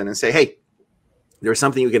and distant and say, hey, there's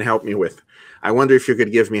something you can help me with. I wonder if you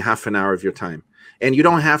could give me half an hour of your time. And you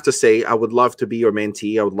don't have to say, I would love to be your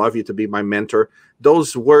mentee. I would love you to be my mentor.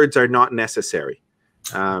 Those words are not necessary.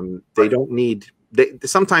 They don't need,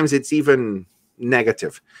 sometimes it's even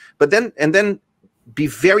negative. But then be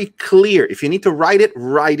very clear. If you need to write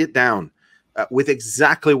it down with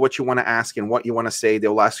exactly what you want to ask and what you want to say.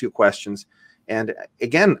 They'll ask you questions. And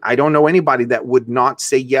again, I don't know anybody that would not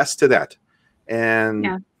say yes to that.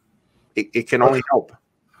 And it can only help.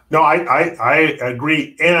 No, I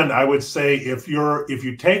agree. And I would say if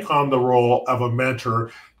you take on the role of a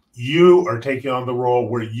mentor, you are taking on the role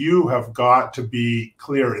where you have got to be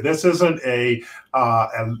clear. This isn't a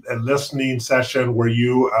listening session where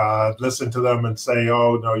you listen to them and say,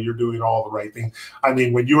 oh, no, you're doing all the right thing. I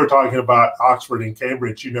mean, when you were talking about Oxford and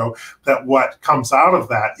Cambridge, that what comes out of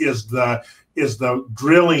that is the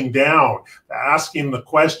drilling down, asking the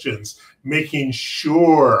questions, making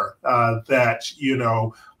sure that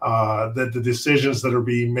that the decisions that are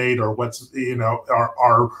being made are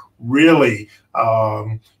are really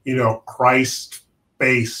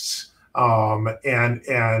Christ-based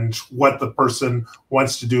and what the person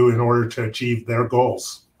wants to do in order to achieve their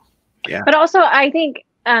goals. Yeah. But also, I think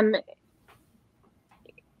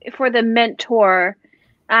for the mentor,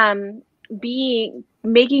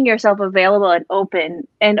 making yourself available and open,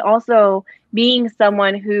 and also being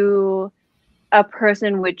someone who a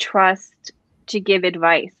person would trust to give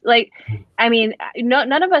advice. Like, I mean,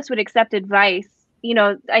 none of us would accept advice.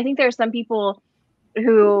 I think there are some people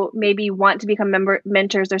who maybe want to become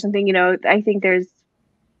mentors or something. I think there's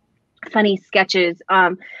funny sketches.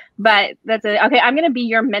 But that's okay. I'm going to be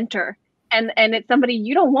your mentor, and it's somebody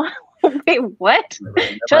you don't want. Wait, what?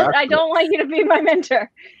 I don't want you to be my mentor.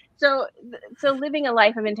 So living a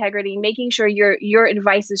life of integrity, making sure your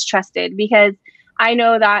advice is trusted, because I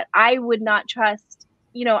know that I would not trust.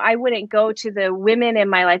 I wouldn't go to the women in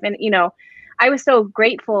my life. And, I was so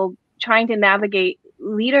grateful trying to navigate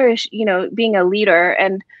leaders, being a leader.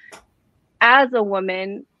 And as a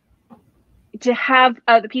woman, to have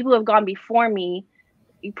the people who have gone before me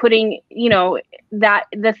putting, that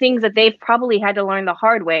the things that they've probably had to learn the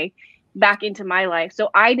hard way back into my life. So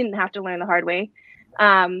I didn't have to learn the hard way.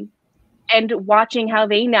 And watching how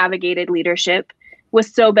they navigated leadership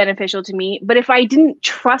was so beneficial to me. But if I didn't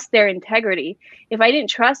trust their integrity, if I didn't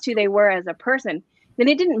trust who they were as a person, then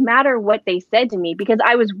it didn't matter what they said to me, because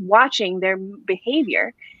I was watching their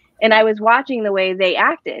behavior and I was watching the way they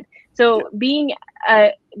acted. So being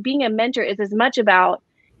a mentor is as much about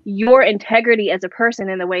your integrity as a person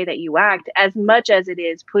in the way that you act, as much as it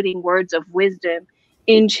is putting words of wisdom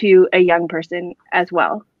into a young person as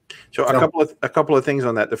well. So a couple of things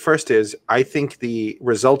on that. The first is, I think the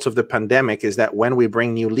results of the pandemic is that when we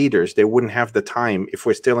bring new leaders, they wouldn't have the time, if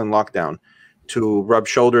we're still in lockdown, to rub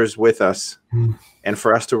shoulders with us, and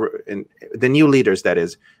for us and the new leaders, that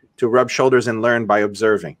is, to rub shoulders and learn by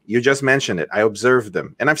observing. You just mentioned it. I observed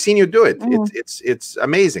them, and I've seen you do it. It's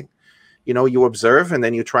amazing. You observe and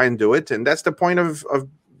then you try and do it, and that's the point of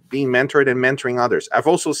being mentored and mentoring others. I've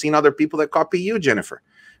also seen other people that copy you, Jennifer,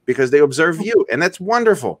 because they observe you, and that's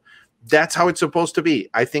wonderful. That's how it's supposed to be.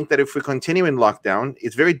 I think that if we continue in lockdown,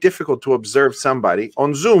 it's very difficult to observe somebody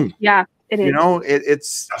on Zoom. Yeah, it is.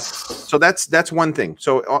 It's so that's one thing.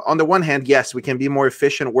 So on the one hand, yes, we can be more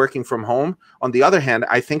efficient working from home. On the other hand,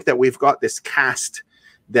 I think that we've got this cast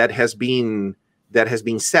that has been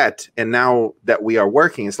set, and now that we are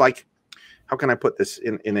working, it's like, how can I put this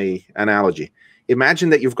in a analogy? Imagine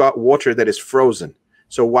that you've got water that is frozen.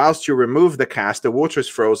 So whilst you remove the cast, the water is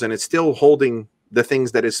frozen. It's still holding the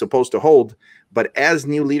things that it's supposed to hold. But as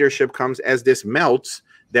new leadership comes, as this melts,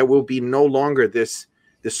 there will be no longer this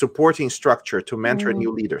the supporting structure to mentor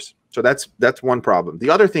new leaders. So that's one problem. The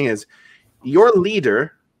other thing is your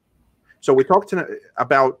leader. So we talked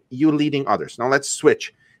about you leading others. Now let's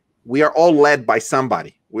switch. We are all led by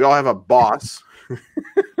somebody. We all have a boss.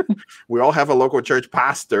 We all have a local church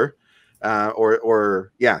pastor,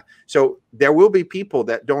 yeah. So there will be people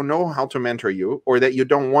that don't know how to mentor you, or that you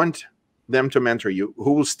don't want them to mentor you,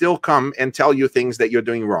 who will still come and tell you things that you're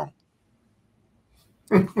doing wrong.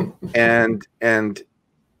 and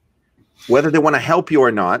whether they want to help you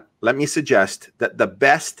or not, let me suggest that the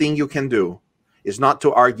best thing you can do is not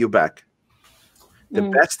to argue back. The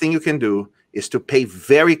best thing you can do is to pay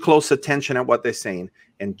very close attention at what they're saying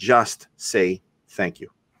and just say thank you.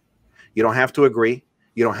 You don't have to agree.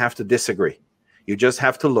 You don't have to disagree. You just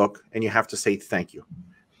have to look and you have to say thank you.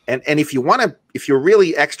 And if you're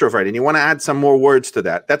really extroverted and you want to add some more words to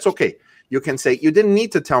that, that's okay. You can say, you didn't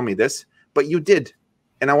need to tell me this, but you did.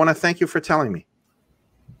 And I want to thank you for telling me.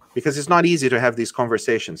 Because it's not easy to have these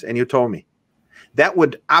conversations. And you told me. That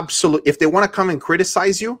would absolutely, if they want to come and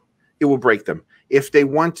criticize you, it will break them. If they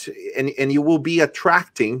want, and you will be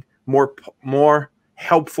attracting more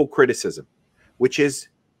helpful criticism, which is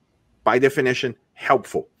by definition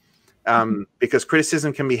helpful, because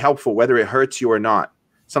criticism can be helpful whether it hurts you or not.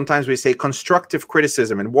 Sometimes we say constructive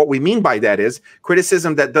criticism, and what we mean by that is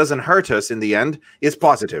criticism that doesn't hurt us in the end is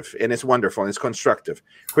positive and it's wonderful and it's constructive.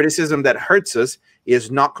 Criticism that hurts us is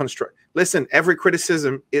not constructive. Listen, every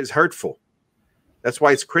criticism is hurtful. That's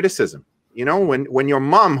why it's criticism. You know, when your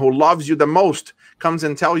mom, who loves you the most, comes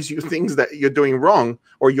and tells you things that you're doing wrong,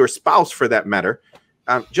 or your spouse for that matter,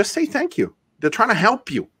 just say thank you. They're trying to help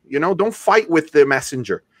you. You know, don't fight with the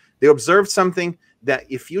messenger. They observed something that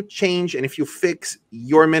if you change and if you fix,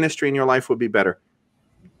 your ministry in your life will be better.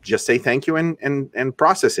 Just say thank you and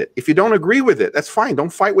process it. If you don't agree with it, that's fine.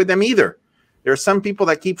 Don't fight with them either. There are some people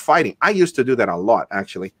that keep fighting. I used to do that a lot,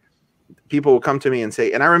 actually. People will come to me and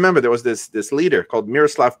say, and I remember there was this leader called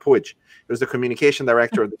Miroslav Puig. He was the communication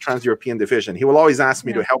director of the Trans-European Division. He will always ask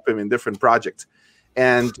me to help him in different projects.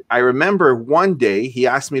 And I remember one day he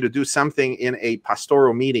asked me to do something in a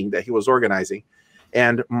pastoral meeting that he was organizing.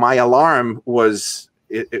 And my alarm was,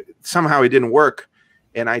 somehow it didn't work.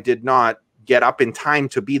 And I did not get up in time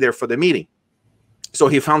to be there for the meeting. So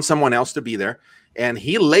he found someone else to be there. And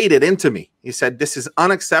he laid it into me. He said, "This is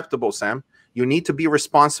unacceptable, Sam. You need to be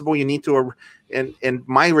responsible. You need to," and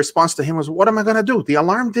my response to him was, "What am I going to do? The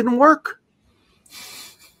alarm didn't work."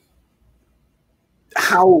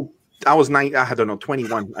 How I was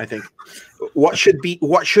 21, I think. What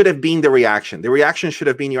should have been the reaction? The reaction should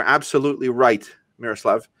have been, "You're absolutely right,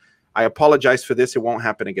 Miroslav. I apologize for this. It won't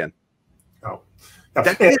happen again." Oh.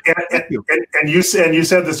 And you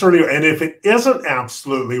said this earlier. And if it isn't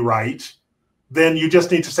absolutely right, then you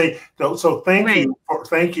just need to say, so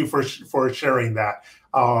thank you for sharing that,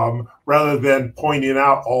 rather than pointing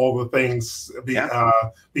out all the things,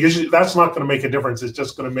 because that's not going to make a difference. It's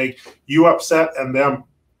just going to make you upset and them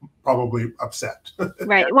probably upset.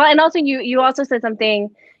 Right. Well, and also you also said something,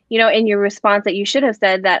 in your response that you should have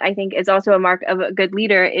said, that I think is also a mark of a good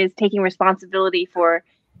leader, is taking responsibility for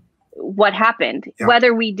what happened,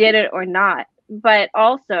 whether we did it or not, but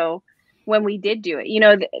also when we did do it.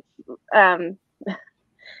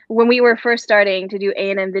 When we were first starting to do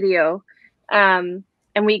A&M video, and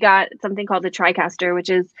we got something called the TriCaster, which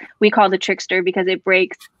is, we call the Trickster because it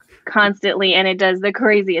breaks constantly and it does the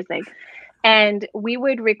craziest thing. And we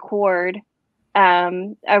would record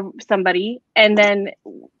somebody and then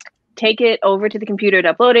take it over to the computer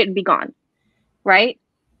to upload it and be gone, right?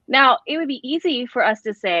 Now, it would be easy for us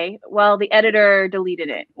to say, well, the editor deleted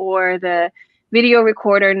it, or the video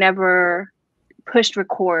recorder never pushed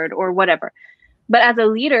record, or whatever. But as a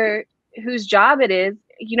leader whose job it is,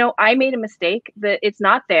 I made a mistake, that it's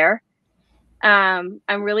not there. I'm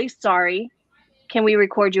really sorry. Can we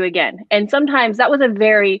record you again? And sometimes that was a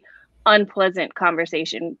very unpleasant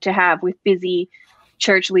conversation to have with busy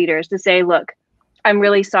church leaders, to say, look, I'm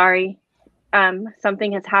really sorry.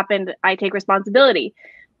 Something has happened. I take responsibility.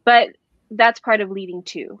 But that's part of leading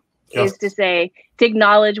too, is to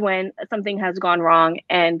acknowledge when something has gone wrong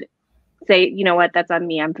and say, you know what, that's on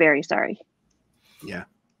me. I'm very sorry. Yeah.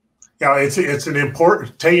 Yeah, it's an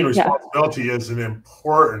important, taking responsibility is an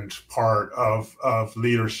important part of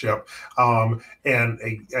leadership. And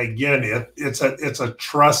again, it's a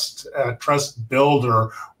trust builder,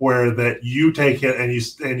 where that you take it and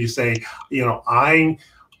you say,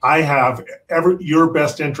 I have your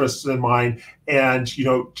best interests in mind, and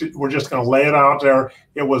we're just going to lay it out there.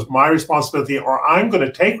 It was my responsibility, or I'm going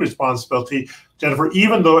to take responsibility, Jennifer,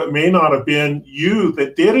 even though it may not have been you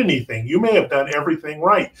that did anything. You may have done everything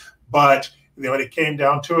right, but when it came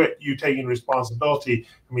down to it, you taking responsibility.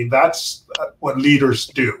 I mean, that's what leaders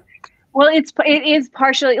do. Well, it is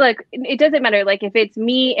partially, like, it doesn't matter. Like, if it's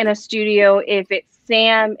me in a studio, if it's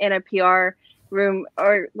Sam in a PR room,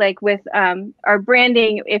 or like with our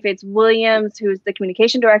branding, if it's Williams, who's the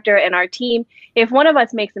communication director, and our team, if one of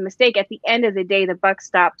us makes a mistake, at the end of the day, the buck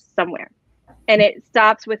stops somewhere, and it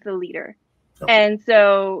stops with the leader. And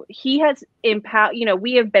so he has empowered,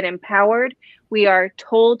 we have been empowered. We are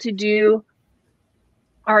told to do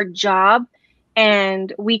our job,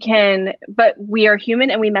 and but we are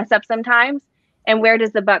human and we mess up sometimes. And where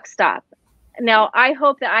does the buck stop? Now, I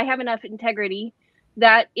hope that I have enough integrity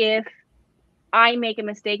that if I make a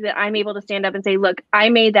mistake, that I'm able to stand up and say, look, I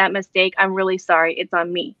made that mistake. I'm really sorry. It's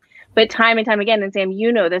on me. But time and time again, and Sam,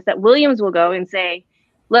 you know this, that Williams will go and say,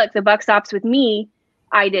 look, the buck stops with me.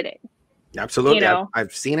 I did it. Absolutely.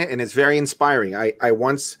 I've seen it, and it's very inspiring. I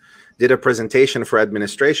once did a presentation for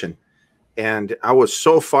administration, and I was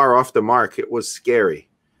so far off the mark, it was scary.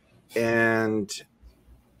 And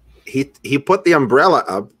he put the umbrella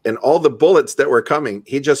up, and all the bullets that were coming,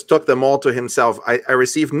 he just took them all to himself. I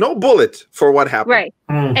received no bullet for what happened. Right.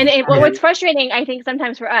 And what's frustrating, I think,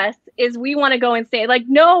 sometimes for us is we want to go and say, like,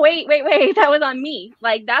 no, wait, that was on me.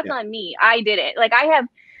 Like, that's on me. I did it. Like, I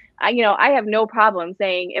have no problem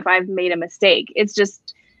saying if I've made a mistake. It's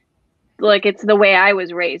just like, it's the way I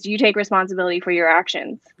was raised. You take responsibility for your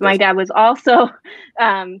actions. My dad was also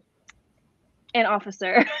an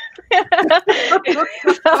officer.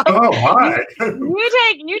 Oh my!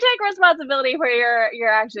 You take responsibility for your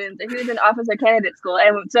actions. He was in officer candidate school,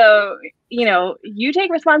 and so you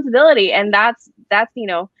take responsibility, and that's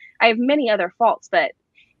I have many other faults, but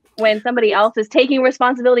when somebody else is taking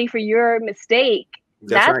responsibility for your mistake,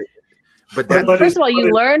 that's right. But first of all,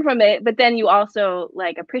 you learn from it, but then you also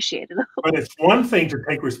appreciate it. But it's one thing to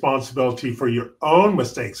take responsibility for your own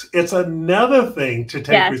mistakes. It's another thing to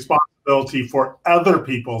take responsibility for other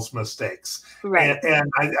people's mistakes. Right. And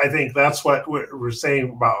I think that's what we're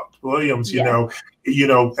saying about Williams. A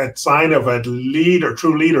sign of a leader,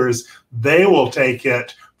 true leaders, they will take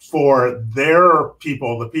it for their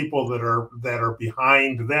people, the people that are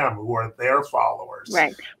behind them, who are their followers.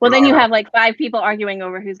 Right. Well, then you have 5 people arguing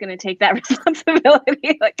over who's going to take that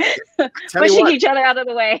responsibility, pushing each other out of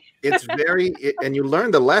the way. It's and you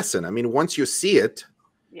learn the lesson. I mean, once you see it,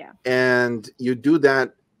 and you do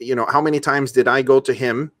that, how many times did I go to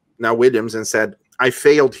him, now Williams, and said, I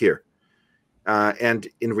failed here. And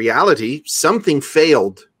in reality, something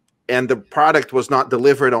failed, and the product was not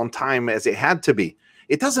delivered on time as it had to be.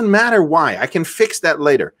 It doesn't matter why. I can fix that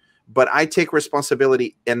later. But I take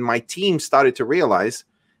responsibility, and my team started to realize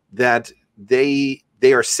that they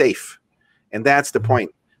are safe. And that's the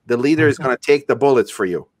point. The leader is going to take the bullets for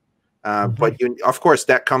you. But of course,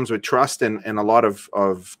 that comes with trust and a lot of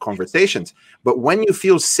conversations. But when you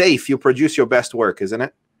feel safe, you produce your best work, isn't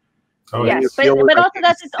it? Oh, yes, but also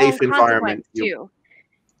that's its own consequence too.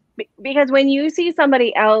 Because when you see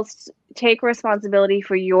somebody else take responsibility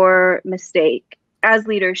for your mistake, as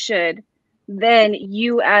leaders should, then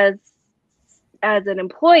you as an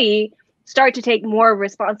employee start to take more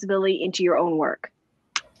responsibility into your own work.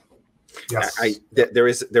 Yes. There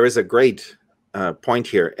is a great point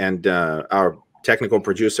here, and our technical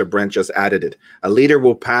producer Brent just added it. A leader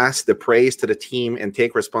will pass the praise to the team and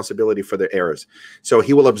take responsibility for their errors. So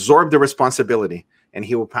he will absorb the responsibility, and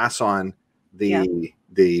he will pass on the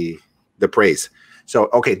praise. So,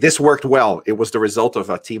 okay, this worked well. It was the result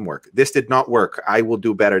of teamwork. This did not work. I will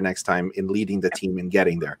do better next time in leading the team and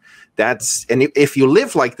getting there. And if you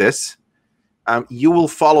live like this, you will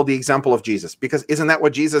follow the example of Jesus, because isn't that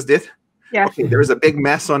what Jesus did? Yeah. Okay, there is a big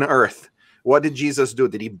mess on earth. What did Jesus do?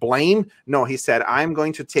 Did he blame? No, he said, I'm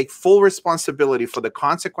going to take full responsibility for the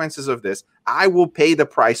consequences of this. I will pay the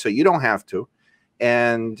price so you don't have to.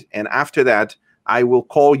 And after that, I will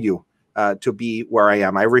call you to be where I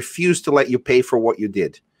am. I refuse to let you pay for what you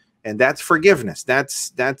did. And that's forgiveness.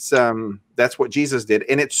 That's what Jesus did.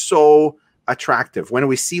 And it's so attractive. When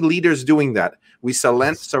we see leaders doing that, we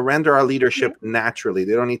surrender our leadership naturally.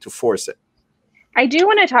 They don't need to force it. I do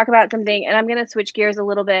want to talk about something, and I'm going to switch gears a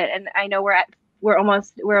little bit. And I know we're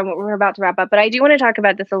about to wrap up, but I do want to talk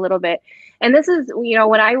about this a little bit. And this is,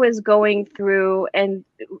 when I was going through and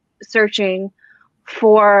searching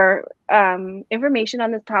for information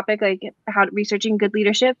on this topic, like how researching good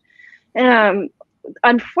leadership.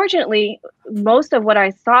 Unfortunately, most of what I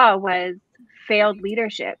saw was failed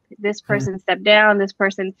leadership. This person stepped down, this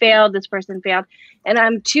person failed,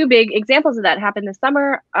 And two big examples of that happened this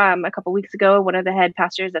summer. A couple weeks ago, one of the head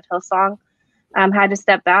pastors of Hillsong had to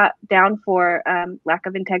step down for lack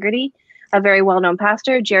of integrity. A very well-known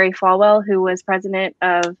pastor, Jerry Falwell, who was president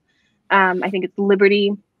of I think it's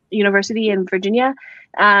Liberty University in Virginia,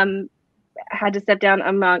 had to step down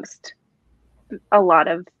amongst a lot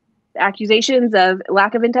of accusations of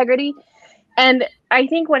lack of integrity. And I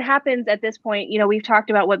think what happens at this point, we've talked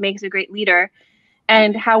about what makes a great leader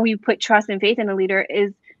and how we put trust and faith in a leader,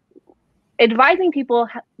 is advising people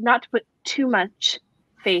not to put too much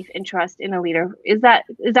faith and trust in a leader. Is that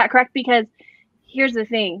correct? Because here's the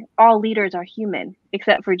thing, all leaders are human,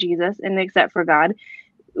 except for Jesus and except for God.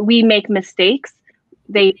 We make mistakes.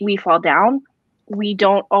 We fall down. We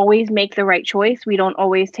don't always make the right choice. We don't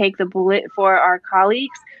always take the bullet for our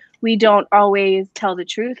colleagues. We don't always tell the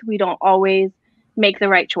truth. We don't always make the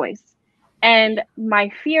right choice. And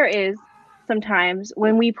my fear is sometimes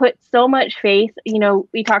when we put so much faith,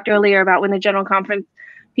 we talked earlier about when the general conference,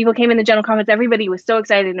 people came in the general conference, everybody was so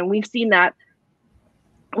excited. And we've seen that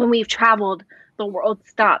when we've traveled, the world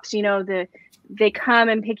stops. They come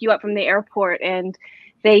and pick you up from the airport, and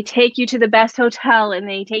they take you to the best hotel, and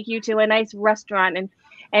they take you to a nice restaurant,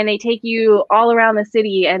 and they take you all around the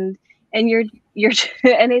city, and you're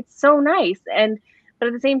and it's so nice. But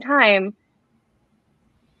at the same time,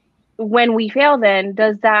 when we fail, then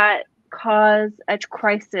does that cause a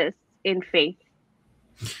crisis in faith?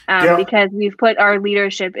 Because we've put our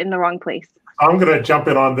leadership in the wrong place. I'm going to jump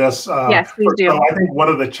in on this. Yes, please do. So I think one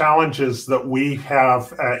of the challenges that we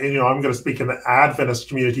have, I'm going to speak in the Adventist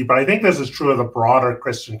community, but I think this is true of the broader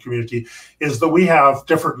Christian community, is that we have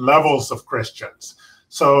different levels of Christians.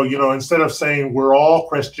 So, instead of saying we're all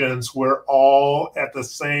Christians, we're all at the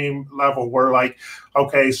same level. We're like,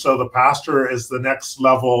 okay, so the pastor is the next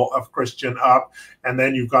level of Christian up, and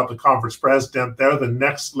then you've got the conference president, they're the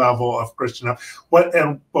next level of Christian up. What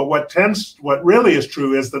really is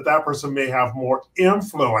true is that person may have more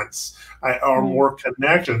influence or more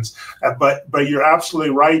connections. But you're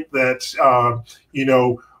absolutely right that,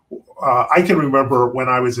 I can remember when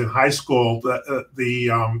I was in high school,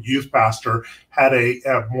 the youth pastor had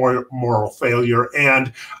a more moral failure,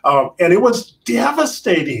 and it was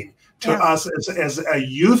devastating to us as a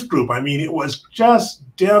youth group. I mean, it was just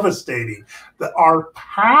devastating that our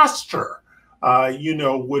pastor,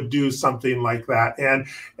 would do something like that.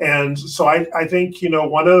 And so I think,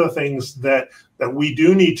 one of the things that we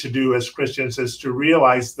do need to do as Christians is to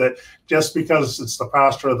realize that just because it's the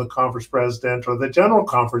pastor or the conference president or the general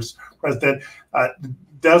conference president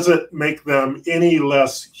doesn't make them any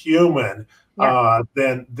less human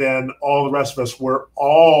than all the rest of us. We're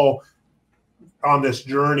all on this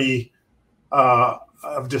journey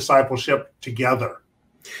of discipleship together.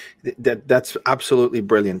 That's absolutely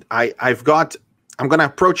brilliant. I'm going to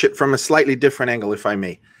approach it from a slightly different angle, if I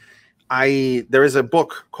may. There is a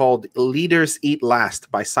book called Leaders Eat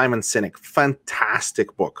Last by Simon Sinek.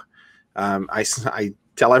 Fantastic book. I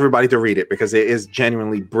tell everybody to read it because it is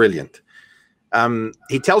genuinely brilliant.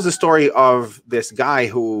 He tells the story of this guy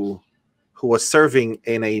who was serving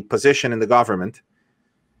in a position in the government,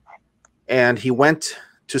 and he went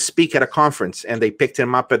to speak at a conference, and they picked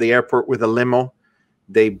him up at the airport with a limo.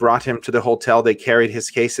 They brought him to the hotel. They carried his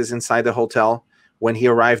cases inside the hotel. When he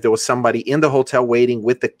arrived, there was somebody in the hotel waiting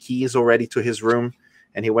with the keys already to his room,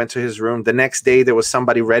 and he went to his room. The next day, there was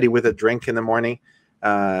somebody ready with a drink in the morning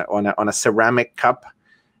on a ceramic cup,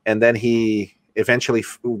 and then he eventually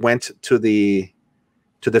went to the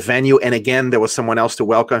venue, and again, there was someone else to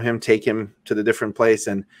welcome him, take him to the different place,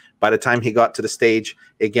 and by the time he got to the stage,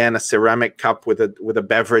 again, a ceramic cup with a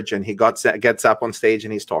beverage, and he gets up on stage,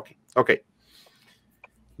 and he's talking. Okay.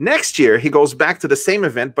 Next year, he goes back to the same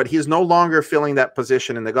event, but he's no longer filling that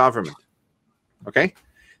position in the government. Okay?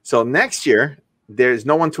 So next year, there's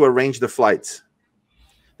no one to arrange the flights.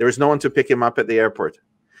 There is no one to pick him up at the airport.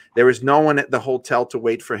 There is no one at the hotel to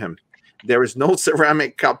wait for him. There is no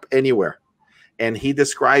ceramic cup anywhere. And he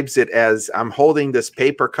describes it as, I'm holding this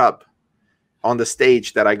paper cup on the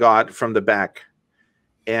stage that I got from the back.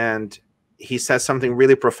 And he says something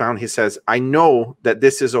really profound. He says, I know that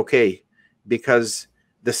this is okay because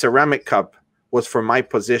the ceramic cup was for my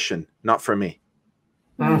position, not for me.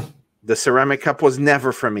 The ceramic cup was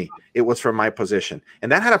never for me. It was for my position.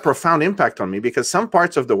 And that had a profound impact on me because some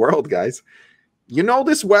parts of the world, guys, you know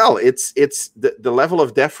this well. It's the level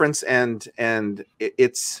of deference and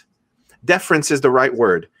it's deference is the right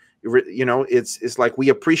word. It's like we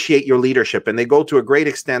appreciate your leadership, and they go to a great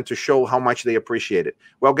extent to show how much they appreciate it.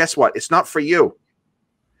 Well, guess what? It's not for you.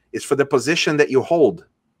 It's for the position that you hold.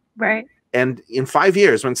 Right. And in 5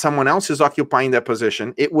 years, when someone else is occupying that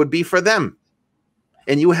position, it would be for them.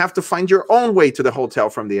 And you have to find your own way to the hotel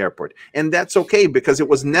from the airport. And that's okay because it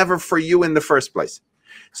was never for you in the first place.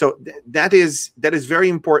 So that is very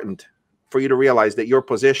important for you to realize that your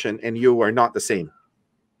position and you are not the same.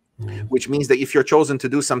 which means that if you're chosen to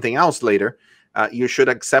do something else later, you should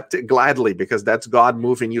accept it gladly, because that's God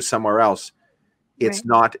moving you somewhere else. It's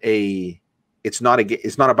not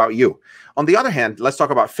about you. On the other hand, let's talk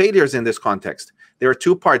about failures in this context. There are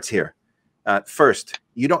two parts here. First,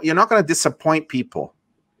 you're not going to disappoint people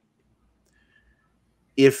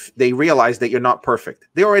if they realize that you're not perfect.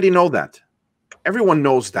 They already know that. Everyone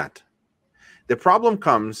knows that. The problem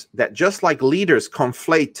comes that just like leaders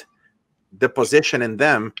conflate the position in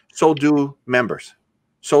them, so do members.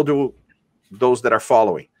 So do those that are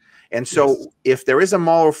following. And so if there is a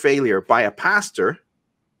moral failure by a pastor,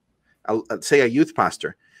 say a youth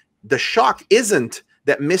pastor, the shock isn't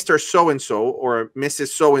that Mr. So-and-so or Mrs.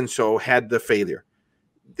 So-and-so had the failure.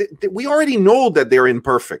 We already know that they're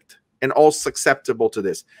imperfect and all susceptible to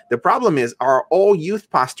this. The problem is, are all youth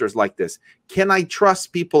pastors like this? Can I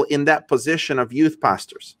trust people in that position of youth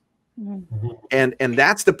pastors? And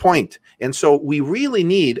that's the point. And so we really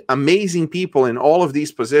need amazing people in all of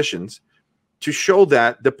these positions to show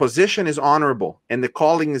that the position is honorable and the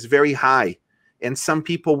calling is very high. And some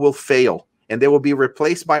people will fail, and they will be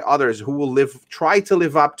replaced by others who will try to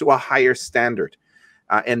live up to a higher standard.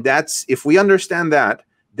 And that's, if we understand that,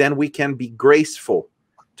 then we can be graceful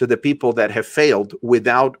to the people that have failed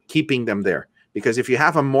without keeping them there. Because if you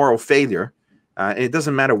have a moral failure, and it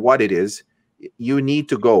doesn't matter what it is, you need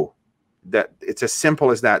to go. That it's as simple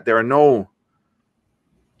as that.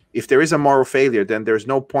 If there is a moral failure, then there's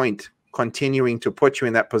no point continuing to put you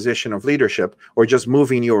in that position of leadership or just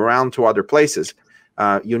moving you around to other places.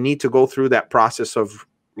 You need to go through that process of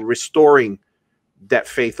restoring that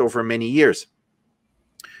faith over many years.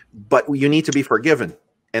 But you need to be forgiven.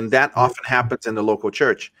 And that often happens in the local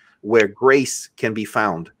church, where grace can be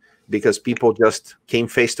found because people just came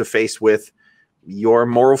face to face with your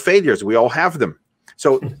moral failures. We all have them.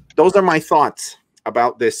 So those are my thoughts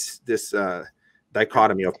about this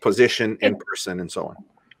dichotomy of position and person and so on.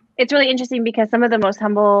 It's really interesting because some of the most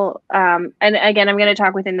humble, and again, I'm going to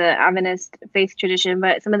talk within the Adventist faith tradition,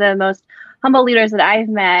 but some of the most humble leaders that I've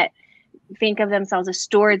met think of themselves as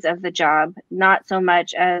stewards of the job, not so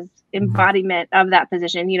much as embodiment of that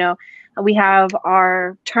position. You know, we have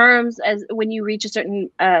our terms as when you reach a certain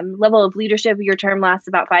level of leadership, your term lasts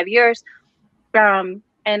about 5 years. And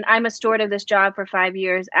I'm a steward of this job for 5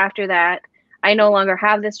 years. After that, I no longer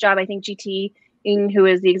have this job. I think GT, who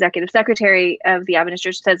is the executive secretary of the Adventist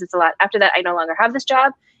Church, says it's a lot. After that, I no longer have this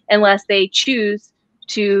job unless they choose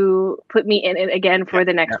to put me in it again for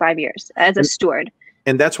the next 5 years as a steward.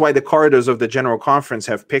 And that's why the corridors of the General Conference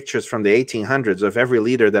have pictures from the 1800s of every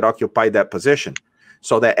leader that occupied that position,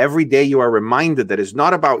 so that every day you are reminded that it's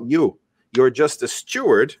not about you. You're just a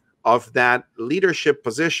steward of that leadership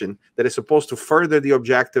position that is supposed to further the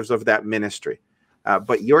objectives of that ministry.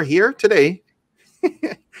 But you're here today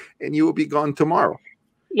and you will be gone tomorrow.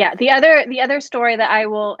 Yeah. The other story that I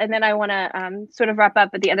will, and then I want to sort of wrap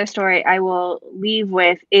up, but the other story I will leave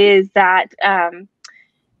with is that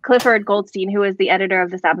Clifford Goldstein, who is the editor of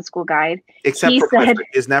the Sabbath School Guide, Clifford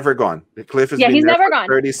is never gone. Cliff has been he's there never for gone.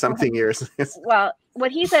 30-something years. Well,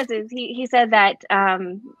 what he says is he said that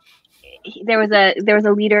there was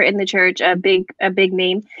a leader in the church, a big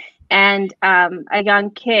name, and a young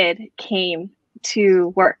kid came to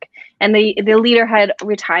work, and the leader had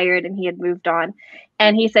retired and he had moved on,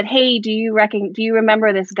 and he said, "Hey, do you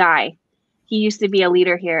remember this guy? He used to be a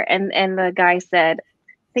leader here." And the guy said,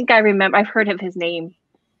 "I think I remember. I've heard of his name.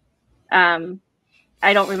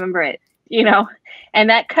 I don't remember it, and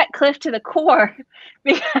that cut Cliff to the core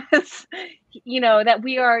because, that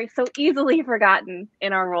we are so easily forgotten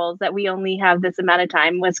in our roles, that we only have this amount of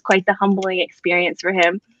time was quite the humbling experience for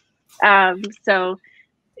him. So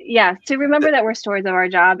yeah, to remember that we're stewards of our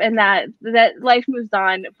job and that life moves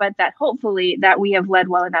on, but that hopefully that we have led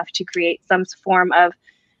well enough to create some form of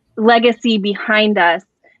legacy behind us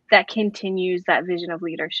that continues that vision of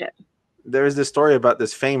leadership. There is this story about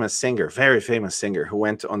this famous singer, very famous singer, who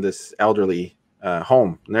went on this elderly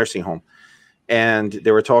nursing home, and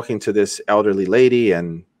they were talking to this elderly lady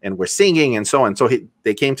and were singing and so on. So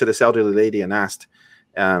they came to this elderly lady and asked,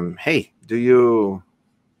 "Hey, do you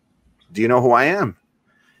know who I am?"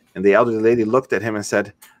 And the elderly lady looked at him and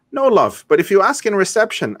said, "No, love, but if you ask in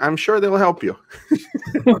reception, I'm sure they'll help you."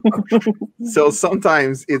 So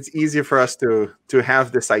sometimes it's easier for us to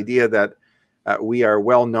have this idea that we are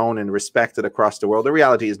well known and respected across the world. The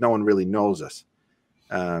reality is no one really knows us.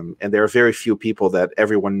 And there are very few people that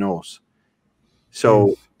everyone knows.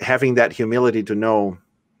 So having that humility to know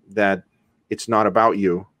that it's not about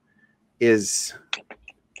you is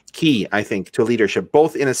key, I think, to leadership,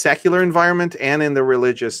 both in a secular environment and in the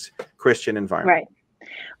religious Christian environment. Right.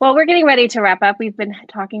 Well, we're getting ready to wrap up. We've been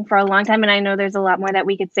talking for a long time, and I know there's a lot more that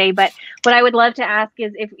we could say. But what I would love to ask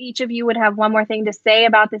is if each of you would have one more thing to say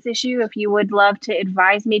about this issue, if you would love to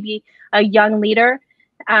advise maybe a young leader.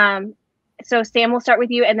 So Sam, we'll start with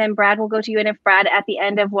you, and then Brad will go to you. And if Brad, at the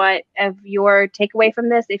end of your takeaway from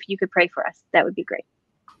this, if you could pray for us, that would be great.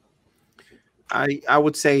 I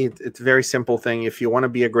would say it's a very simple thing. If you want to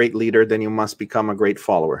be a great leader, then you must become a great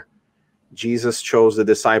follower. Jesus chose the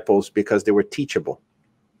disciples because they were teachable.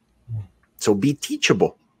 So be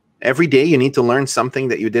teachable. Every day you need to learn something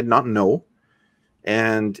that you did not know.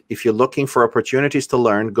 And if you're looking for opportunities to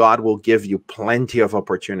learn, God will give you plenty of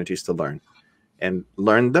opportunities to learn. And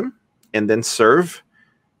learn them and then serve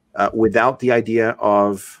without the idea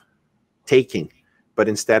of taking, but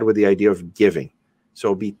instead with the idea of giving.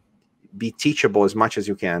 So be teachable as much as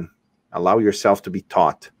you can. Allow yourself to be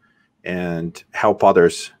taught and help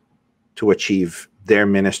others to achieve their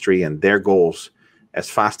ministry and their goals as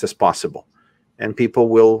fast as possible. And people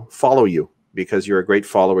will follow you because you're a great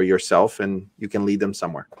follower yourself and you can lead them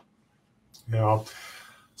somewhere. Yeah.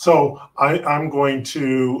 So I'm going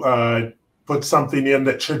to put something in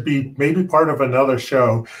that should be maybe part of another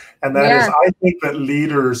show. And that is, I think that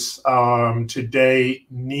leaders today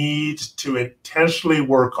need to intentionally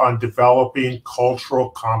work on developing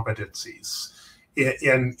cultural competencies.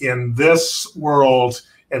 In this world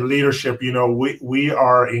and leadership, we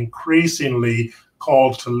are increasingly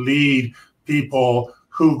called to lead people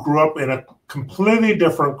who grew up in a completely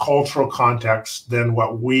different cultural context than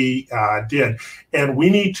what we did. And we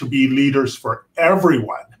need to be leaders for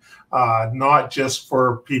everyone, not just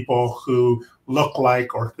for people who look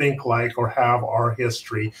like or think like or have our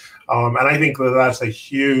history. And I think that that's a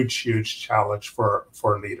huge, huge challenge for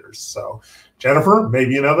leaders. So, Jennifer,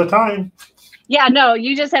 maybe another time. Yeah, no,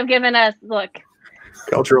 you just have given us, look,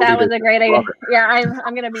 cultural that leader. Was a great idea. Yeah,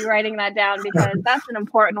 I'm going to be writing that down because that's an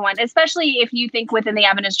important one, especially if you think within the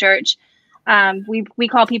Adventist Church. We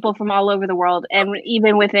call people from all over the world, and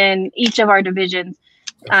even within each of our divisions,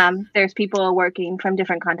 there's people working from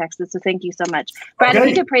different contexts. So thank you so much. Brad, if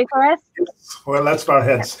you could pray for us. Well, let's bow our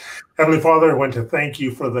heads. Yeah. Heavenly Father, I want to thank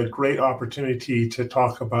you for the great opportunity to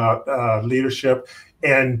talk about leadership.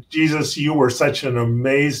 And Jesus, you were such an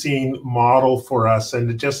amazing model for us. And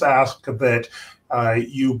to just ask that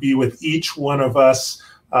you be with each one of us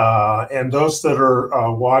and those that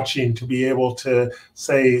are watching to be able to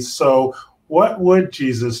say, so what would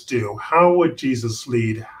Jesus do? How would Jesus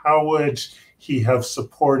lead? How would he have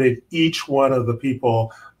supported each one of the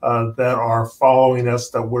people that are following us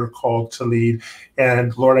that we're called to lead?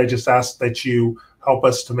 And Lord, I just ask that you help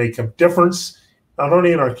us to make a difference, not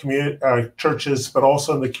only in our community, our churches, but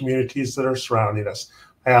also in the communities that are surrounding us.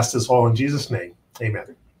 I ask this all in Jesus' name.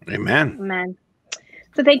 Amen. Amen. Amen.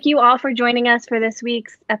 So thank you all for joining us for this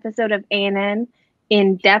week's episode of ANN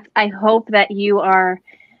In Depth. I hope that you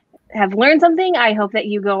have learned something. I hope that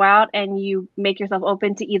you go out and you make yourself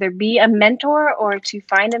open to either be a mentor or to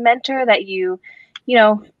find a mentor, that you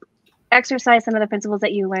exercise some of the principles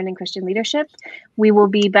that you learned in Christian leadership. We will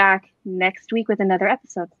be back next week with another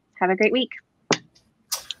episode. Have a great week.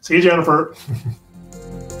 See you, Jennifer.